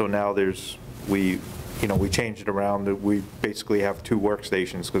years, so now we changed it around. We basically have 2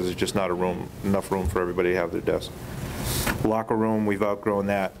 workstations because there's just not enough room for everybody to have their desk. Locker room, we've outgrown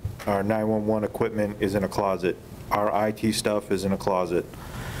that. Our 911 equipment is in a closet. Our IT stuff is in a closet.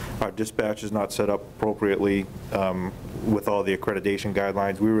 Our dispatch is not set up appropriately with all the accreditation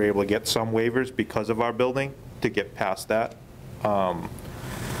guidelines. We were able to get some waivers because of our building to get past that.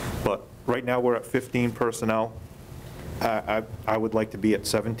 But right now, we're at 15 personnel. I would like to be at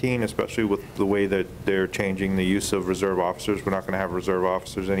 17, especially with the way that they're changing the use of reserve officers. We're not going to have reserve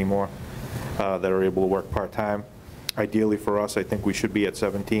officers anymore that are able to work part-time. Ideally for us, I think we should be at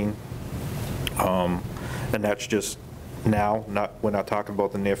 17. And that's just now, we're not talking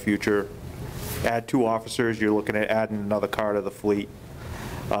about the near future. Add 2 officers, you're looking at adding another car to the fleet.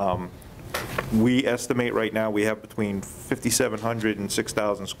 We estimate right now we have between 5,700 and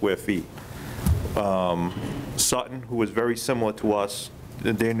 6,000 square feet. Sutton, who was very similar to us,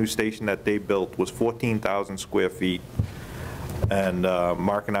 their new station that they built was 14,000 square feet. And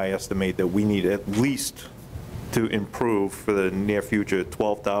Mark and I estimate that we need at least to improve for the near future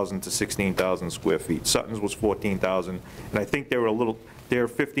 12,000 to 16,000 square feet. Sutton's was 14,000, and I think they're a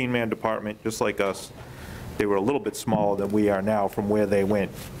 15-man department, just like us. They were a little bit smaller than we are now from where they went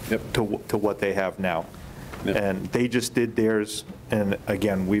to what they have now. Yep. And they just did theirs, and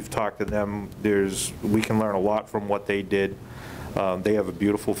again, we've talked to them. We can learn a lot from what they did. They have a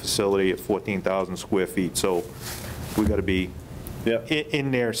beautiful facility at 14,000 square feet, so we got to be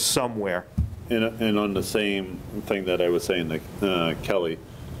in there somewhere. And on the same thing that I was saying to Kelly,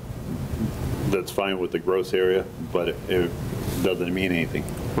 that's fine with the gross area, but it doesn't mean anything.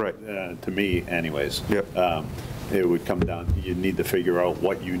 Right. To me anyways. Yep. It would come down, you need to figure out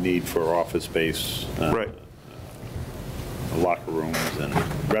what you need for office space. Right. Locker rooms and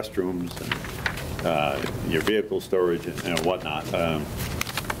restrooms and your vehicle storage and whatnot. I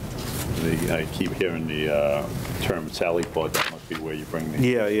keep hearing the term Sally Port. That must be where you bring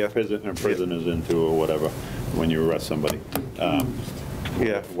the prisoners into or whatever when you arrest somebody.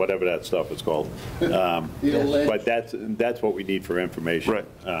 Yeah. whatever that stuff is called. But that's what we need for information.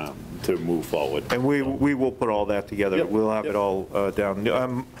 Right. To move forward. And we will put all that together. Yep, We'll have yep. it all down.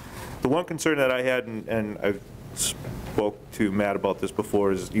 The one concern that I had, and I've spoke to Matt about this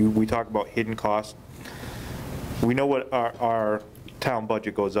before, is we talk about hidden costs. We know what our town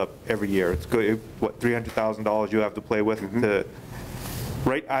budget goes up every year. It's good, what, $300,000 you have to play with?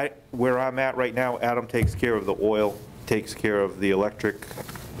 Where I'm at right now, Adam takes care of the oil, takes care of the electric.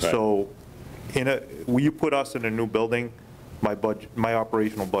 Right. So when you put us in a new building, my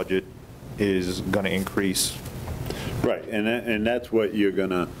operational budget is going to increase. Right, and that's what you're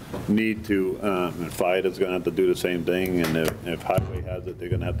gonna need to, and FIDA's gonna have to do the same thing, and if Highway has it, they're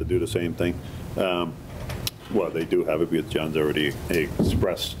gonna have to do the same thing. Well, they do have it because John's already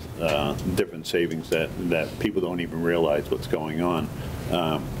expressed different savings that people don't even realize what's going on.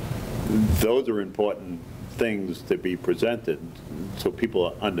 Those are important things to be presented so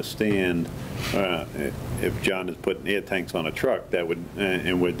people understand if John is putting air tanks on a truck, that would,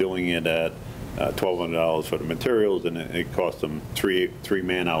 and we're doing it at $1,200 for the materials, and it costs them three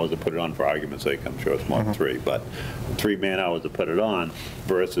man-hours to put it on, for argument's sake. I'm sure it's more than 3, but 3 man-hours to put it on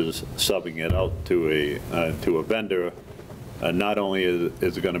versus subbing it out to a vendor. Not only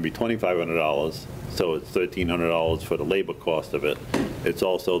is it going to be $2,500, so it's $1,300 for the labor cost of it, it's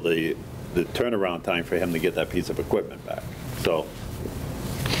also the turnaround time for him to get that piece of equipment back. So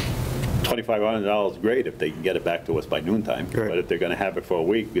 $2,500 is great if they can get it back to us by noontime, but if they're going to have it for a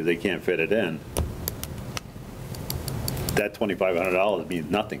week because they can't fit it in, that $2,500 means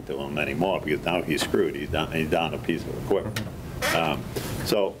nothing to him anymore because now he's screwed. He's down a piece of equipment.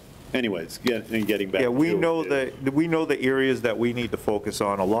 So, anyways, getting back. Yeah, we to know the areas that we need to focus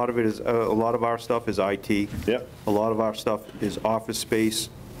on. A lot of it is a lot of our stuff is IT. Yep. A lot of our stuff is office space,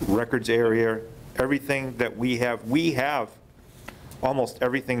 records area, everything that we have. We have almost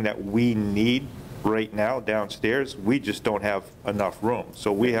everything that we need right now downstairs. We just don't have enough room.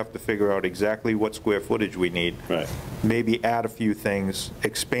 So we have to figure out exactly what square footage we need. Right. Maybe add a few things,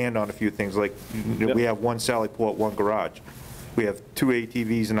 expand on a few things. Like we have one Sally Port, one garage. We have 2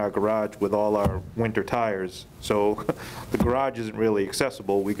 ATVs in our garage with all our winter tires. So the garage isn't really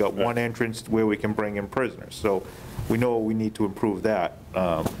accessible. We got one entrance where we can bring in prisoners. So we know we need to improve that,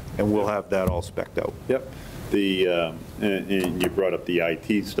 and we'll have that all spec'd out. Yep. And you brought up the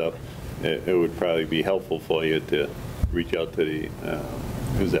IT stuff. It would probably be helpful for you to reach out to the,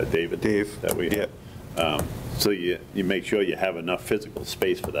 who's that, David? Dave. That we have. So you make sure you have enough physical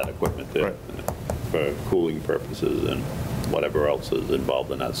space for that equipment for cooling purposes and whatever else is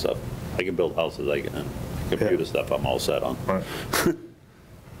involved in that stuff. I can build houses, computer stuff I'm all set on. Right.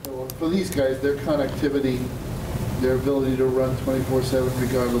 For these guys, their connectivity, their ability to run 24/7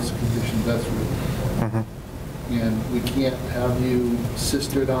 regardless of conditions, that's really important. And we can't have you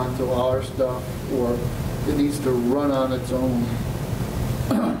sistered onto our stuff, or it needs to run on its own.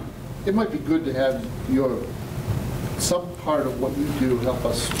 It might be good to have some part of what you do help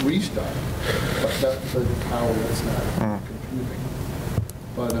us restart, but that's the power that's not computing.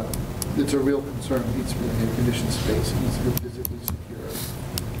 But it's a real concern. It needs to be in air-conditioned space. It needs to be physically secure.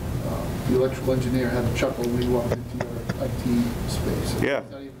 The electrical engineer had a chuckle when he walked into your IT space. Yeah.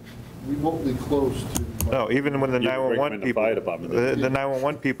 It's not even remotely close to. No, even when the 911 people, fire department. the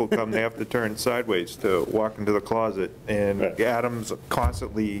 911 people come, they have to turn sideways to walk into the closet, and Adam's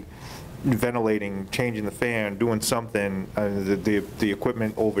constantly ventilating, changing the fan, doing something. The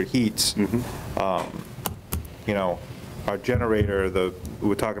equipment overheats. You know, our generator,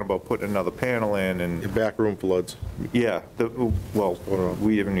 we're talking about putting another panel in, and Your back room floods. yeah, well,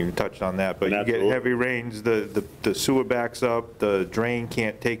 we haven't even touched on that, but you get heavy rains, the sewer backs up, the drain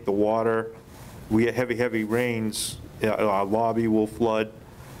can't take the water. We get heavy rains, our lobby will flood.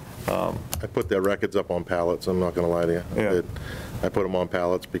 I put their records up on pallets, I'm not gonna lie to you. Yeah. I put them on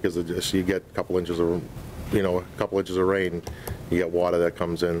pallets because you get a couple inches of, rain, you get water that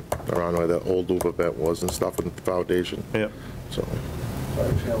comes in around where the old Uber vent was and stuff in the foundation. Yeah. So. I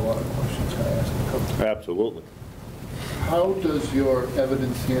actually have a lot of questions. Can I ask a couple? Absolutely. How does your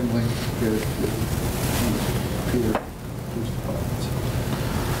evidence handling compare to Peter Police Departments?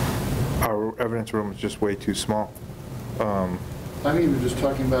 Our evidence room is just way too small. I'm even just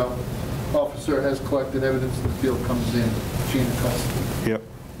talking about officer has collected evidence in the field, comes in, chain of custody. Yep.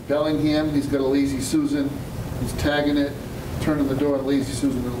 Bellingham, he's got a Lazy Susan, he's tagging it, turning the door, and Lazy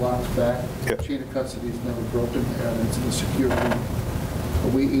Susan, and locks back. Yep. Chain of custody is never broken there, and it's in the secure room. Are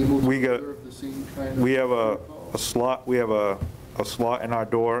we able to observe the same kind of? We have a slot. We have a slot in our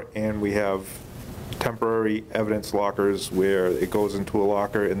door, and we have temporary evidence lockers where it goes into a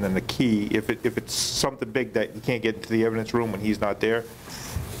locker, and then the key, if it's something big that you can't get into the evidence room when he's not there,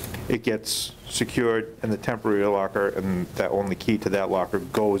 it gets secured in the temporary locker, and that only key to that locker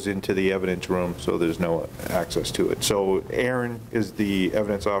goes into the evidence room, so there's no access to it. So Aaron is the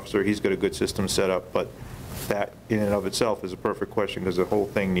evidence officer, he's got a good system set up, but that in and of itself is a perfect question, because the whole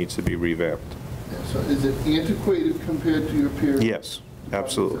thing needs to be revamped. Yeah, so is it antiquated compared to your peers? Yes,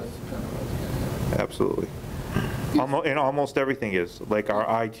 absolutely. Absolutely. And almost everything is, like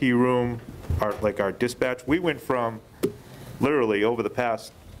our IT room, our dispatch, we went from, literally over the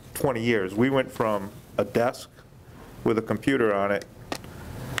past 20 years, we went from a desk with a computer on it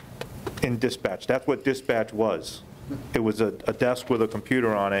in dispatch. That's what dispatch was. It was a desk with a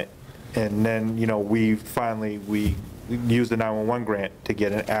computer on it, and then, you know, we used the 911 grant to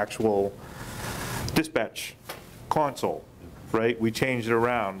get an actual dispatch console. Right, we changed it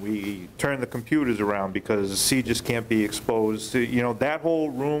around, we turned the computers around because C just can't be exposed to, you know, that whole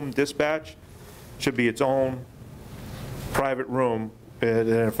room dispatch should be its own private room. And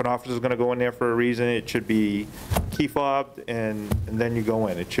if an officer is going to go in there for a reason, it should be key fobbed, and then you go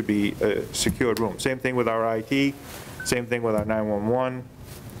in. It should be a secured room. Same thing with our IT, same thing with our 911.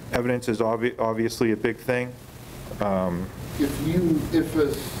 Evidence is obviously a big thing. If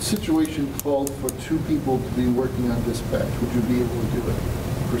a situation called for 2 people to be working on dispatch, would you be able to do it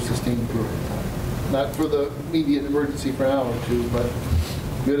for a sustained period of time? Not for the immediate emergency for an hour or 2, but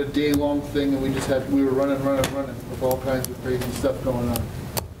we had a day-long thing and we were running with all kinds of crazy stuff going on.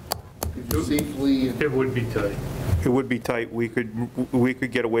 Could you safely? It would be tight. It would be tight. We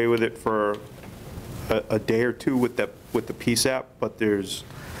could get away with it for a day or 2 with the PSAP, but there's,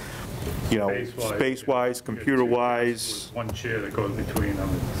 you know, space-wise, computer-wise. One chair that goes between them.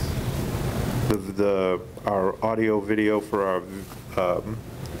 Our audio video for our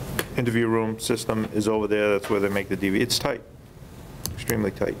interview room system is over there. That's where they make the DVD. It's tight,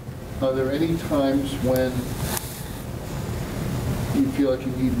 extremely tight. Are there any times when you feel like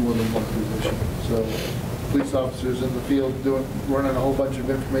you need more than one position? So police officers in the field running a whole bunch of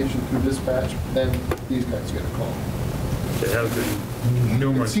information through dispatch, then these guys get a call. There have been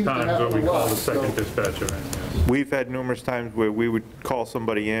numerous seems to times where happen we a call lot, the second so- dispatcher in, yes. We've had numerous times where we would call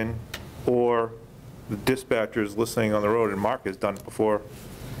somebody in, or the dispatcher's listening on the road, and Mark has done it before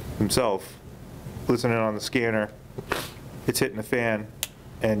himself, listening on the scanner, it's hitting the fan,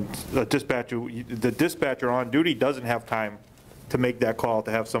 and the dispatcher on duty doesn't have time to make that call to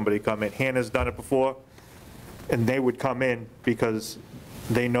have somebody come in. Hannah's done it before, and they would come in because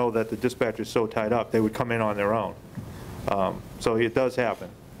they know that the dispatcher's so tied up, they would come in on their own. So it does happen.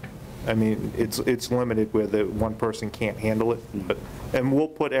 I mean, it's limited where the one person can't handle it, and we'll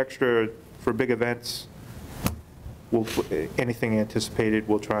put extra, for big events, we'll put anything anticipated,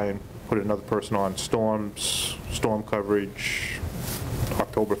 we'll try and put another person on. Storms, storm coverage,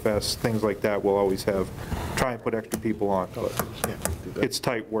 Oktoberfest, things like that, we'll always try and put extra people on. But it's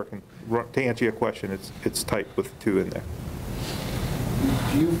tight working. To answer your question, it's tight with 2 in there.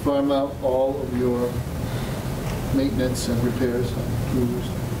 Do you farm out all of your maintenance and repairs on cruisers?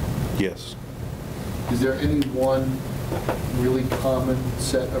 Yes. Is there any one really common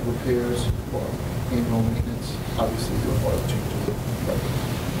set of repairs or annual maintenance? Obviously, doing oil changes.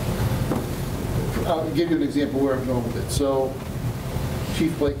 But I'll give you an example where I'm going with it. So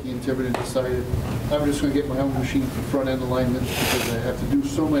Chief Blakey in Tiverton decided, I'm just going to get my own machine for front-end alignments because I have to do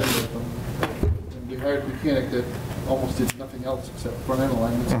so many of them. And we hired a mechanic that almost did nothing else except front-end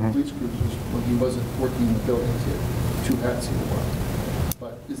alignments on police cruisers when he wasn't working in the buildings. He had 2 hats he wore.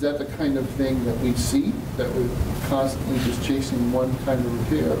 But is that the kind of thing that we see, that we're constantly just chasing one kind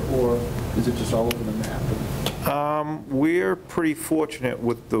of repair, or is it just all over the map? We're pretty fortunate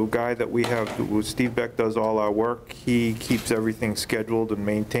with the guy that we have, Steve Beck does all our work. He keeps everything scheduled and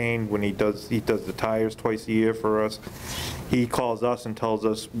maintained. When he does the tires twice a year for us. He calls us and tells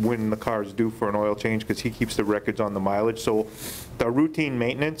us when the car is due for an oil change, because he keeps the records on the mileage. So the routine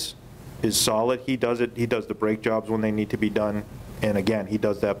maintenance is solid. He does it. He does the brake jobs when they need to be done. And again, he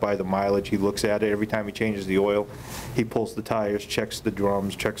does that by the mileage. He looks at it every time he changes the oil. He pulls the tires, checks the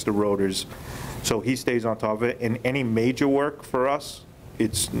drums, checks the rotors. So he stays on top of it. And any major work for us,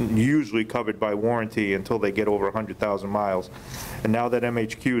 it's usually covered by warranty until they get over 100,000 miles. And now that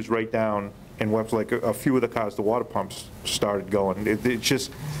MHQ is right down in Webster, like a few of the cars, the water pumps started going. It's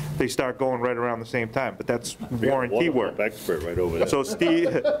just, they start going right around the same time, but that's warranty work. Expert right over there. So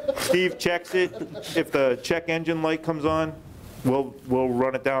Steve checks it. If the check engine light comes on, we'll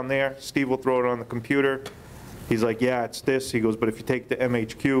run it down there. Steve will throw it on the computer. He's like, yeah, it's this. He goes, but if you take the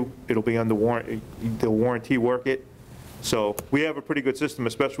MHQ, it'll be under warranty. They'll warranty work it. So we have a pretty good system,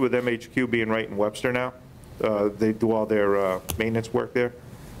 especially with MHQ being right in Webster now. They do all their maintenance work there,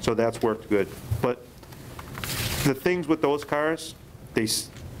 so that's worked good. But the things with those cars,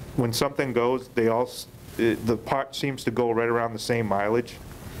 when something goes, the part seems to go right around the same mileage.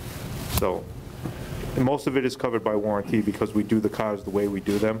 So and most of it is covered by warranty because we do the cars the way we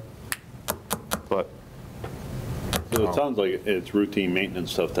do them. But So it sounds like it's routine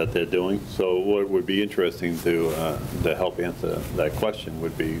maintenance stuff that they're doing. So what would be interesting to help answer that question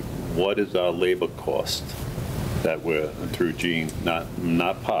would be, what is our labor cost that we're, through Gene,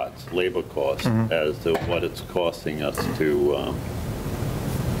 not parts, labor cost, as to what it's costing us to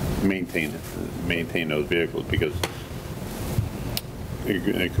maintain those vehicles? Because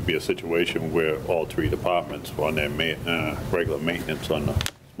it could be a situation where all three departments on their regular maintenance on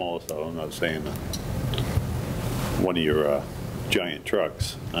the smaller stuff. I'm not saying one of your giant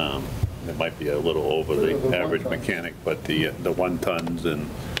trucks, it might be a little over the average mechanic, but the 1 tons and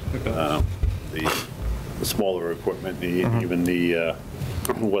the smaller equipment, even the,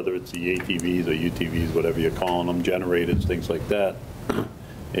 whether it's the ATVs or UTVs, whatever you're calling them, generators, things like that,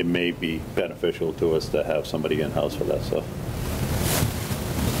 it may be beneficial to us to have somebody in-house for that stuff.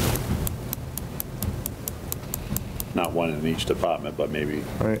 Not one in each department, but maybe.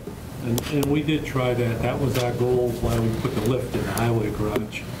 right. And we did try that. That was our goal while we put the lift in the highway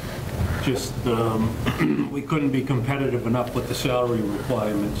garage. Just, we couldn't be competitive enough with the salary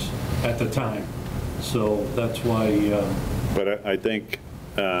requirements at the time. So that's why. But I think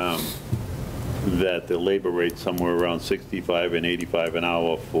that the labor rate's somewhere around 65 and 85 an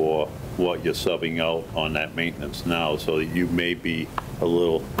hour for what you're subbing out on that maintenance now. So you may be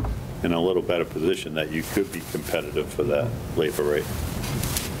in a little better position that you could be competitive for that labor rate.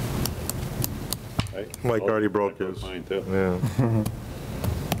 Right? Mike already broke his. Mine too. Yeah.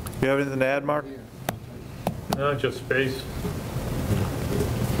 You have anything to add, Mark? No, just space.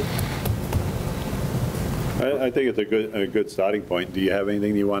 I think it's a good starting point. Do you have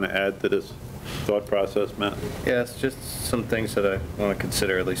anything you want to add to this thought process, Matt? Yeah, it's just some things that I want to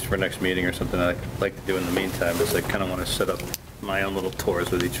consider, at least for next meeting or something I'd like to do in the meantime, is I kind of want to set up my own little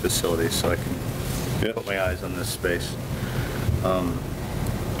tours with each facility so I can put my eyes on this space.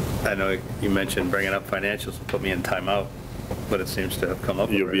 I know you mentioned bringing up financials and put me in timeout, but it seems to have come up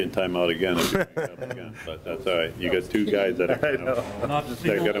You'll already. be in timeout again, if you bring it up again, but that's all right. You got two guys that are kind of, Not to see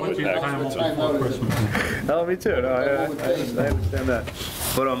They're gonna what you attack. time before Christmas. Oh, me too. No, I understand that.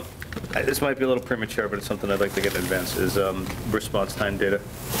 But this might be a little premature, but it's something I'd like to get in advance, is response time data.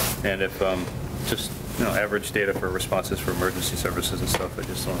 And if, just, average data for responses for emergency services and stuff, I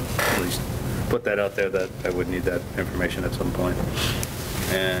just want to at least put that out there that I would need that information at some point.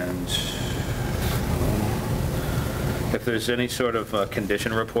 And if there's any sort of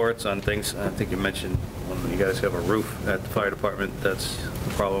condition reports on things, I think you mentioned when you guys have a roof at the fire department, that's the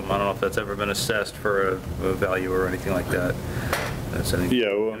problem. I don't know if that's ever been assessed for a value or anything like that. That's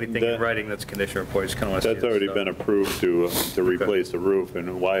anything in writing that's a condition report, just kind of want to see that's already been approved to replace the roof,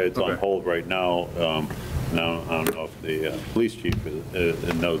 and why it's on hold right now. Now, I don't know if the police chief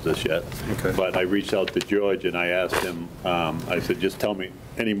knows this yet, but I reached out to George and I asked him, I said, just tell me,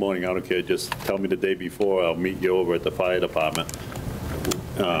 any morning, I don't care, just tell me the day before, I'll meet you over at the fire department.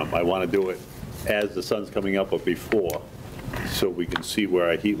 I want to do it as the sun's coming up or before, so we can see where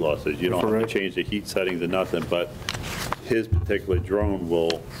our heat loss is. You don't have to change the heat settings or nothing, but his particular drone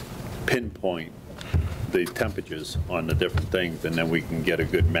will pinpoint the temperatures on the different things, and then we can get a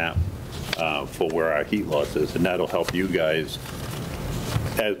good map for where our heat loss is, and that'll help you guys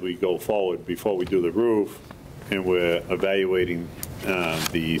as we go forward before we do the roof, and we're evaluating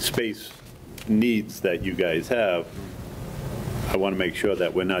the space needs that you guys have. I want to make sure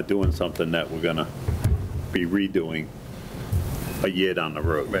that we're not doing something that we're going to be redoing a year down the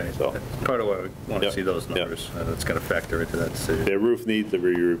road. Right. So Part of why we want to see those numbers. That's got to factor into that decision. their roof needs to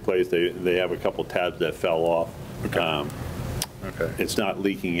be replaced. They have a couple tabs that fell off. Okay. It's not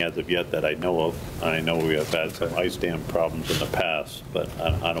leaking as of yet that I know of. I know we have had some ice dam problems in the past, but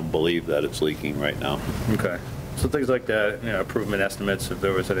I don't believe that it's leaking right now. Okay. So things like that, improvement estimates, if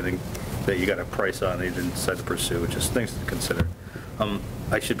there was anything that you got a price on that you didn't decide to pursue, just things to consider.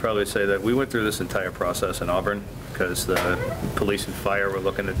 I should probably say that we went through this entire process in Auburn because the police and fire were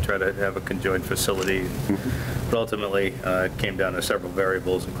looking to try to have a conjoined facility. But ultimately, it came down to several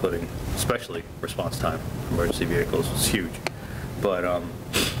variables, including especially response time. Emergency vehicles was huge. But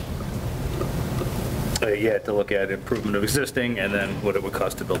you had to look at improvement of existing and then what it would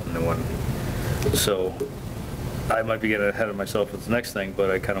cost to build a new one. So I might be getting ahead of myself with the next thing,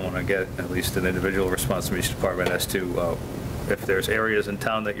 but I kind of want to get at least an individual response from each department as to if there's areas in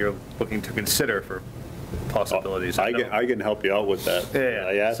town that you're looking to consider for possibilities. I can help you out with that. Yeah,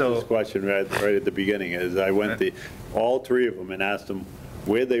 I asked so- this question right at the beginning, is I went to all three of them and asked them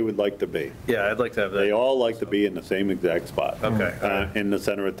where they would like to be. Yeah, I'd like to have that. They all like to be in the same exact spot. Okay, all right. In the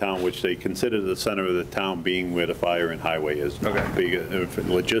center of town, which they consider the center of the town being where the fire and highway is. Okay. Because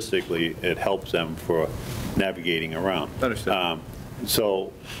logistically, it helps them for navigating around. Understood.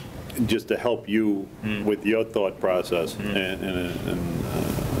 So, just to help you with your thought process, and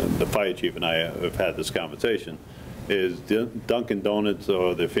the fire chief and I have had this conversation, is Dunkin' Donuts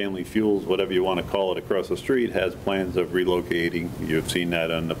or the Family Fuels, whatever you want to call it, across the street has plans of relocating. You've seen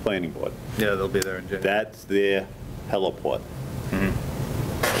that on the planning board. Yeah, they'll be there in January. That's their heliport.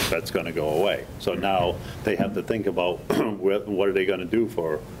 That's going to go away. So now they have to think about what are they going to do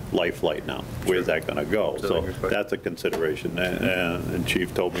for Life Flight now? Where's that going to go? So that's a consideration. And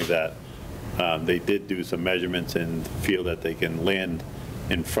Chief told me that they did do some measurements and feel that they can land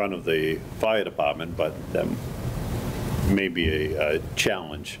in front of the fire department, but that may be a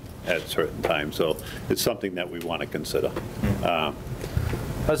challenge at certain times. So it's something that we want to consider.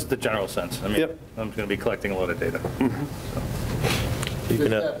 That's the general sense. I mean, Yep. I'm going to be collecting a lot of data.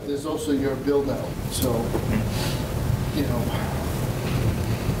 There's also your build-out, so, you know,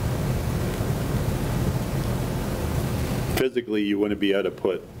 Physically, you wouldn't be able to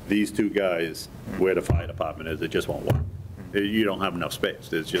put these two guys where the fire department is. It just won't work. You don't have enough space.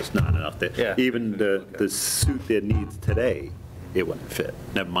 There's just not enough there. Yeah. Even to suit their needs today, it wouldn't fit,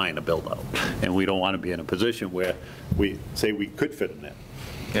 never mind a build-out. And we don't want to be in a position where we say we could fit them there.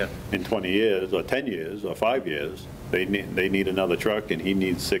 Yeah. In 20 years, or 10 years, or 5 years, they need another truck, and he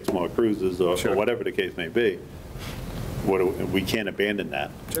needs 6 more cruisers, or whatever the case may be. We can't abandon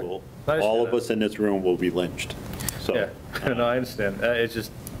that. We'll- I understand all of that. us in this room will be lynched. So, Yeah, no, I understand. It's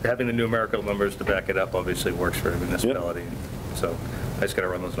just having the numerical numbers to back it up obviously works for every municipality. So I just got to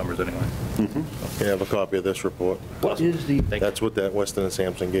run those numbers anyway. You have a copy of this report? What is the, That's what that Weston and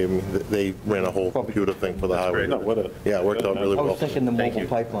Sampson gave me. They ran a whole computer thing for the highway. great. no, what a- Yeah, it worked out really I well. was thinking the Thank mobile you.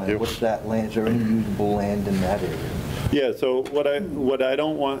 pipeline, what's that land, is there any usable land in that area? Yeah, so what I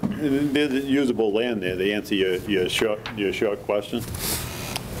don't want, there's usable land there, to answer your short question.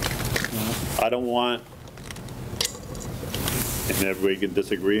 I don't want, and everybody can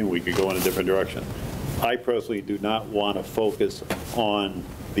disagree and we could go in a different direction. I personally do not want to focus on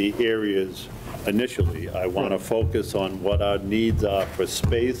the areas initially. I want to focus on what our needs are for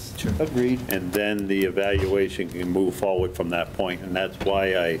space. Agreed. And then the evaluation can move forward from that point. And that's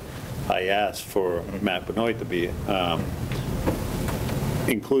why I asked for Matt Benoit to be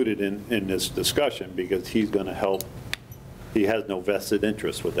included in this discussion, because he's going to help. He has no vested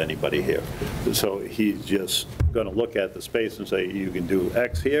interest with anybody here. So he's just going to look at the space and say, you can do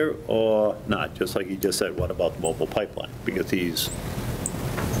X here or not, just like he just said, what about the mobile pipeline? Because he's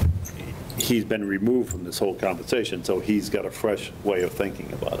been removed from this whole conversation, so he's got a fresh way of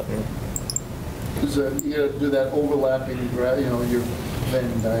thinking about it. you gotta do that overlapping, your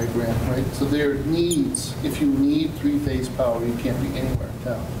Venn diagram, right? So there are needs, if you need three-phase power, you can't be anywhere in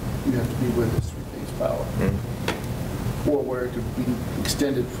town. You have to be where there's three-phase power. Or where it could be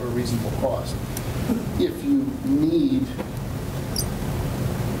extended for a reasonable cost. If you need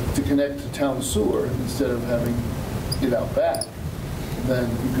to connect to town sewer instead of having it out back, then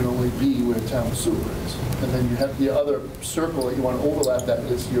you can only be where town sewer is. And then you have the other circle that you want to overlap, that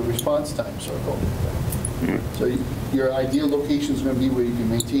is your response time circle. So your ideal location is going to be where you can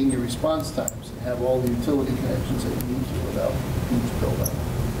maintain your response times and have all the utility connections that you need to without huge build-up.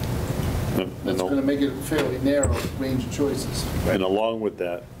 That's going to make it a fairly narrow range of choices. And along with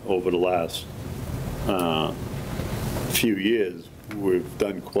that, over the last few years, we've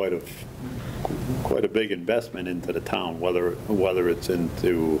done quite a big investment into the town, whether it's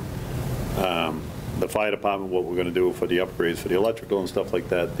into the fire department, what we're going to do for the upgrades for the electrical and stuff like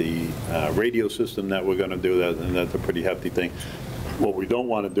that, the radio system that we're going to do, and that's a pretty hefty thing. What we don't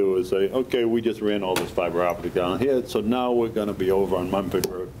want to do is say, okay, we just ran all this fiber optic down here, so now we're going to be over on Mumford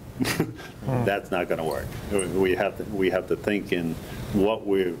Road. That's not going to work. We have to think in what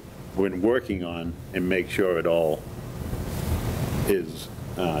we've been working on and make sure it all is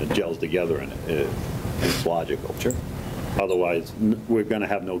gels together and it's logical. Sure. Otherwise, we're going to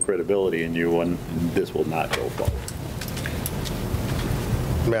have no credibility in you, and this will not go forward.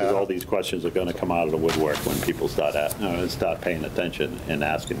 Because all these questions are going to come out of the woodwork when people start paying attention and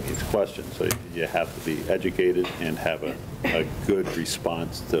asking these questions. So you have to be educated and have a good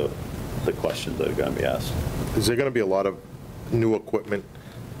response to the questions that are going to be asked. Is there going to be a lot of new equipment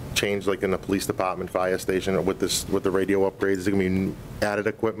change like in the police department, fire station, or with the radio upgrades? Is it going to be added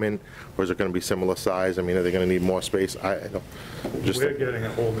equipment, or is it going to be similar size? I mean, are they going to need more space? I don't, just, We're getting a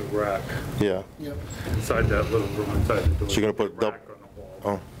whole new rack yeah. Yep. inside that little room, inside the door. So you're gonna put Rack on the wall.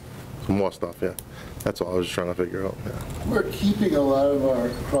 Oh, some more stuff, yeah. That's all I was just trying to figure out, yeah. We're keeping a lot of our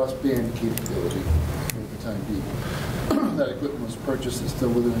cross-band capability for the time being. That equipment was purchased, it's still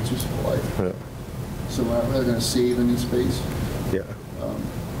within its useful life. Yeah. So we're not really going to save any space. Yeah.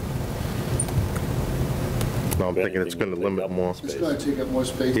 No, I'm thinking it's going to limit more. It's going to take up more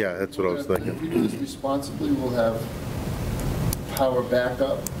space. Yeah, that's what I was thinking. If we do this responsibly, we'll have power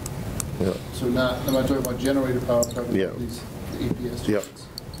backup. Yeah. So I'm not talking about generator power, probably Yeah. these the APS Yep. units.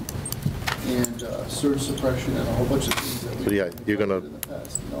 And surge suppression and a whole bunch of things that So, we yeah, you're gonna- in the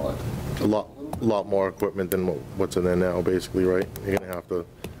past. You know, like A lot more equipment than what's in there now, basically, right? You're going to have to,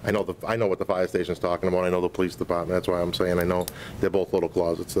 I know what the fire station's talking about, I know the police department, that's why I'm saying, I know they're both little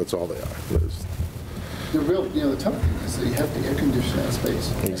closets, that's all they are. There's- the real, the tough thing is that you have to air condition that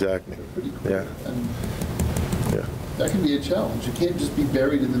space. Exactly. They're pretty cool. Yeah. And Yeah, that can be a challenge. You can't just be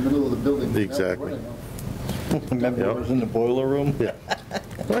buried in the middle of the building. Exactly. Remember it was in the boiler room? yeah,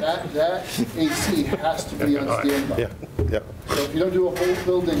 That AC has to be on standby. yeah, yeah, So if you don't do a whole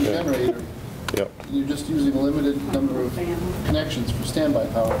building generator, yeah, you're just using a limited number of connections for standby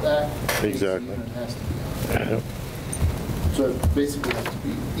power. That AC Exactly. unit has to be on. yeah. So it basically has to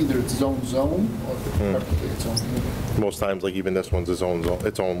be either its own zone or preferably its own unit. Most times, like even this one's its own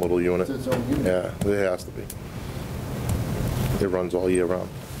little unit. It's its own unit. Yeah, it has to be. It runs all year round.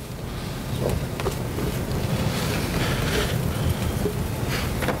 So,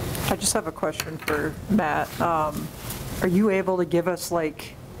 I just have a question for Matt. Are you able to give us,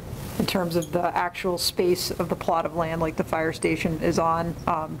 like, in terms of the actual space of the plot of land, like the fire station is on,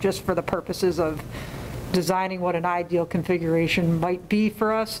 just for the purposes of designing what an ideal configuration might be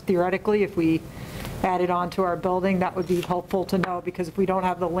for us theoretically if we added on to our building? That would be helpful to know, because if we don't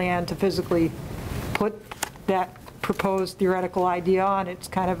have the land to physically put that proposed theoretical idea on, it's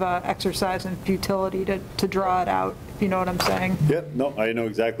kind of a exercise in futility to draw it out, if you know what I'm saying. Yeah, no, I know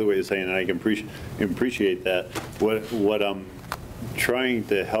exactly what you're saying, and I can appreciate that. What I'm trying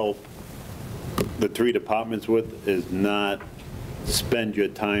to help the three departments with is not spend your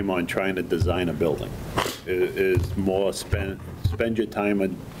time on trying to design a building. It is more spend your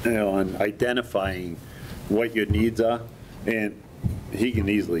time on identifying what your needs are, and he can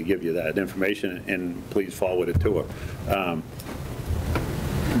easily give you that information, and please forward it to her.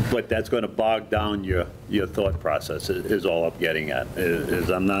 But that's going to bog down your thought process, is all I'm getting at. Is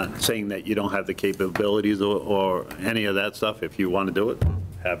I'm not saying that you don't have the capabilities or any of that stuff. If you want to do it,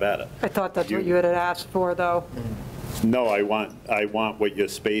 have at it. I thought that's what you had asked for, though. No, I want what your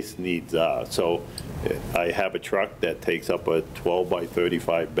space needs are. So I have a truck that takes up a 12 by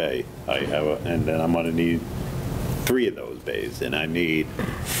 35 bay. And then I'm going to need 3 of those bays, and I need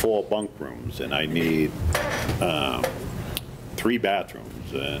 4 bunk rooms, and I need 3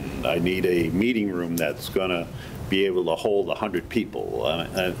 bathrooms, and I need a meeting room that's going to be able to hold 100 people.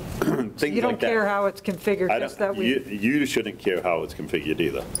 Things You don't like that. care how it's configured, just that we... You shouldn't care how it's configured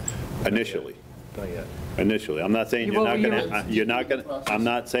either, initially. Not yet. Initially, I'm not saying Well, I'm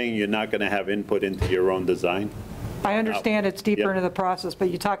not saying you're not gonna have input into your own design. I understand it's deeper Yep. into the process, but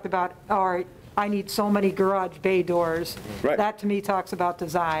you talked about, all right, I need so many garage bay doors. Right. That, to me, talks about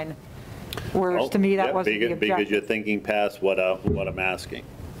design, whereas to me, Yeah, that wasn't the Because you're objective. thinking past what I'm asking.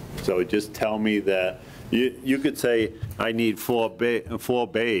 So just tell me that, you could say, I need 4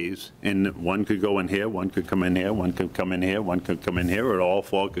 bays, and one could go in here, one could come in here, one could come in here, one could come in here, or all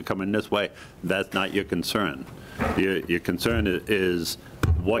 4 could come in this way. That's not your concern. Your concern is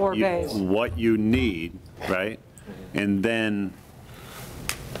 4 bays. what you need, right? And then,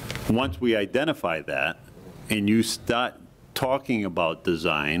 once we identify that, and you start talking about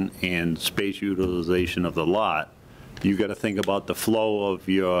design and space utilization of the lot, you got to think about the flow of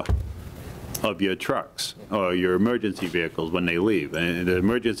your trucks or your emergency vehicles when they leave. And the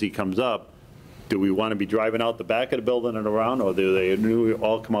emergency comes up, do we want to be driving out the back of the building and around, or do they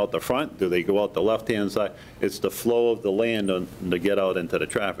all come out the front? Do they go out the left-hand side? It's the flow of the land to get out into the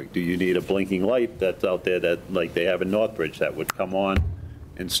traffic. Do you need a blinking light that's out there that, like they have in Northbridge, that would come on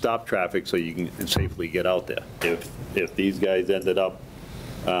and stop traffic so you can safely get out there? If these guys ended up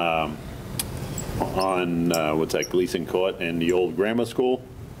on, what's that, Gleason Court and the old grammar school,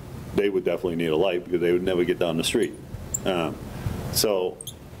 they would definitely need a light because they would never get down the street. So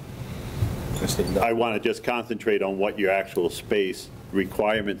I want to just concentrate on what your actual space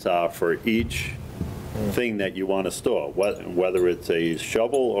requirements are for each thing that you want to store, whether it's a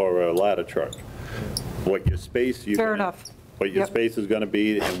shovel or a ladder truck. What your space you Fair enough. what your Yep. space is going to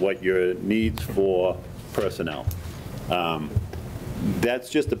be and what your needs for personnel. That's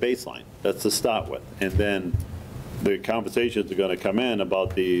just the baseline. That's to start with. And then the conversations are going to come in about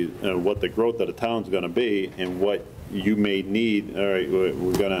what the growth of the town's going to be and what you may need. All right, we're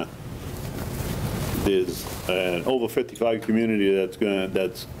going to, there's an over 55 community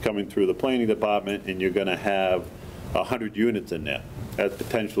that's coming through the planning department, and you're going to have 100 units in there. That's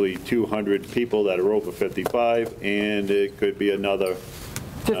potentially 200 people that are over 55, and it could be another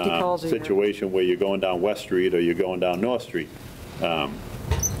 50 calls a year. situation where you're going down West Street or you're going down North Street on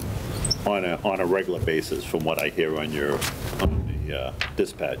a regular basis, from what I hear on the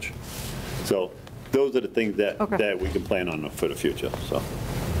dispatch. So those are the things Okay. that we can plan on for the future, so.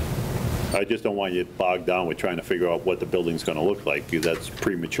 I just don't want you bogged down with trying to figure out what the building's gonna look like, because that's So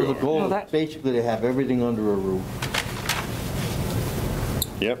premature. the goal No, is that- basically to have everything under a roof.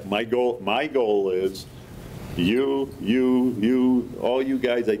 Yep, my goal is all you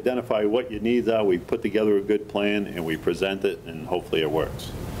guys identify what your needs are, we put together a good plan, and we present it, and hopefully it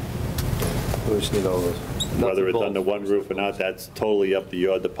works. We just need all this. Whether it's under one roof or not, that's totally up to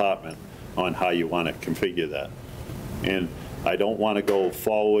your department on how you want to configure that. And I don't want to go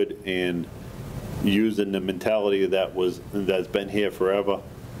forward and using the mentality that's been here forever.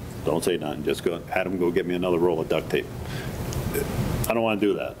 Don't say nothing, just go, Adam, go get me another roll of duct tape. I don't want to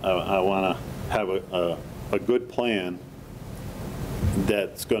do that. I want to have a good plan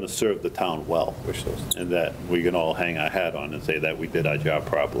that's going to serve the town well, and that we can all hang our hat on and say that we did our job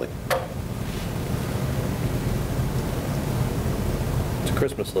properly. It's a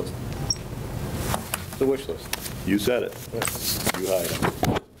Christmas list. It's a wish list. You said it. You hired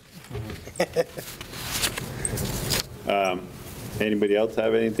him. Anybody else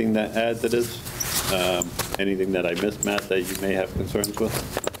have anything to add to this? Anything that I missed, Matt, that you may have concerns with?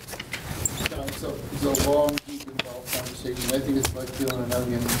 It's a long, deep, involved conversation. I think it's like peeling an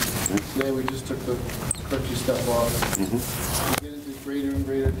onion. Today, we just took the crunchy stuff off. We get into greater and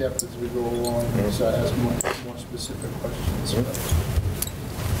greater depth as we go along, so I ask more specific questions.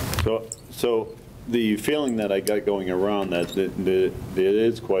 So the feeling that I got going around that there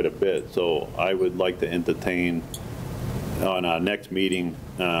is quite a bit, so I would like to entertain on our next meeting,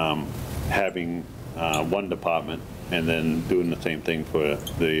 having one department and then doing the same thing for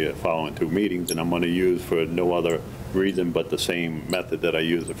the following two meetings, and I'm going to use for no other reason but the same method that I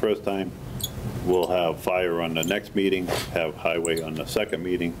used the first time. We'll have fire on the next meeting, have highway on the second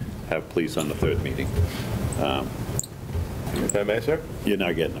meeting, have police on the third meeting. If I may, sir? You're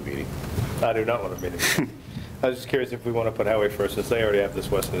not getting a meeting. I do not want a meeting. I was just curious if we want to put highway first, since they already have this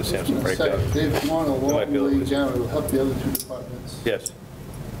West and Sampson breakdown. They've gone a long might be a little way bit- down. It'll help the other two departments. Yes.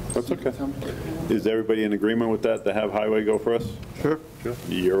 That's okay. Is everybody in agreement with that, to have highway go first? Sure.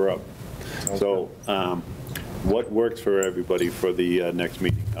 You're up. So what works for everybody for the next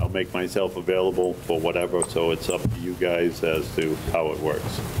meeting? I'll make myself available for whatever, so it's up to you guys as to how it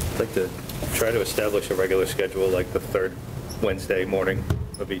works. I'd like to try to establish a regular schedule, like the third Wednesday morning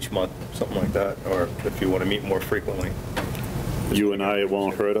of each month, something like that, or if you want to meet more frequently. You and I, it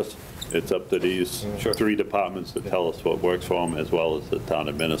won't hurt us. It's up to these three departments to tell us what works for them, as well as the town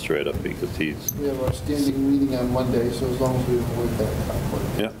administrator, because he's, We have our standing meeting on Monday, so as long as we avoid that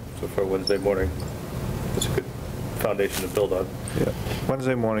conflict. yeah. So for Wednesday morning, it's a good foundation to build on. Yeah.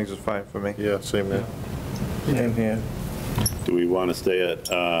 Wednesday mornings is fine for me. Yeah, same there. Same here. Do we want to stay at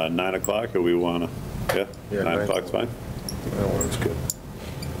 9 o'clock, or we want to, Yeah, 9 9 o'clock's fine? That one's good.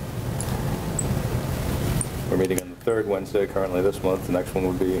 We're meeting on the third Wednesday currently this month. The next one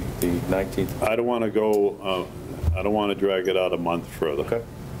would be the 19th. I don't want to go, I don't want to drag it out a month further. Okay.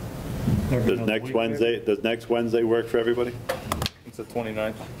 Does next Wednesday work for everybody? It's the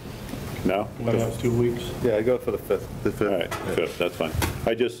 29th. No? About 2 weeks. Yeah, I go for the 5th. The All right, fifth, that's fine.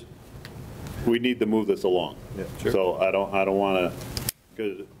 We need to move this along. Yeah. Sure. So I don't want to,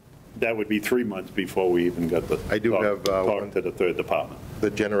 because that would be 3 months before we even got the. I do have, Talk to the third department. The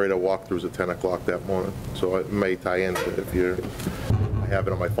generator walkthrough's at 10 o'clock that morning, so it may tie into if you're, I have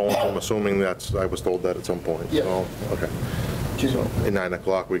it on my phone, so I'm assuming I was told that at some point. Yeah. So, okay. So at 9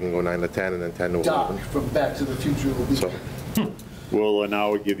 o'clock, we can go 9 to 10, and then 10 to Doc 11. from Back to the Future will be So, Will an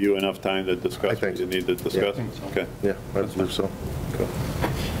hour give you enough time to discuss I think what you so. need to discuss? Okay. yeah, I believe so.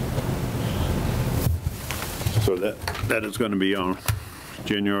 So that is going to be on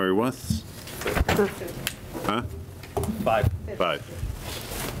January what? Huh? 5.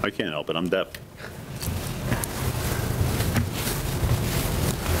 5. I can't help it, I'm deaf.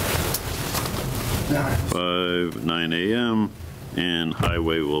 Nah. 9 a.m. and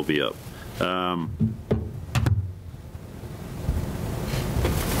highway will be up.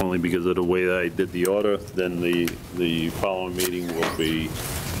 only because of the way that I did the order. Then the following meeting will be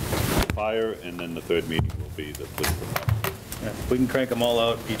fire, and then the third meeting will be the police department. Yeah, if we can crank them all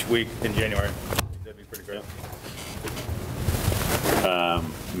out each week in January, that'd be pretty great.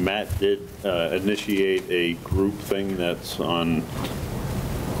 Matt did initiate a group thing that's on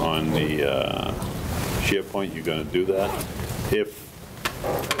the SharePoint. You're going to do that.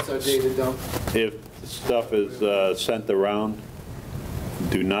 That's our data dump. If stuff is sent around,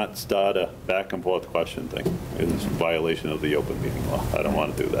 do not start a back and forth question thing. It's a violation of the open meeting law. I don't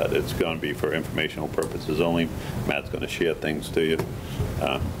want to do that. It's going to be for informational purposes only. Matt's going to share things to you.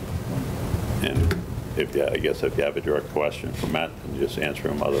 And if you, I guess if you have a direct question from Matt, then just answer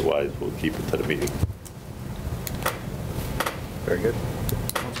him. Otherwise, we'll keep it to the meeting. Very good.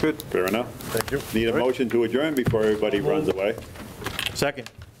 Sounds good. Fair enough? Thank you. Need a motion to adjourn before everybody runs away. Second.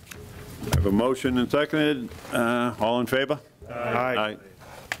 I have a motion and seconded. All in favor? Aye.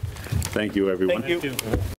 Thank you, everyone. Thank you.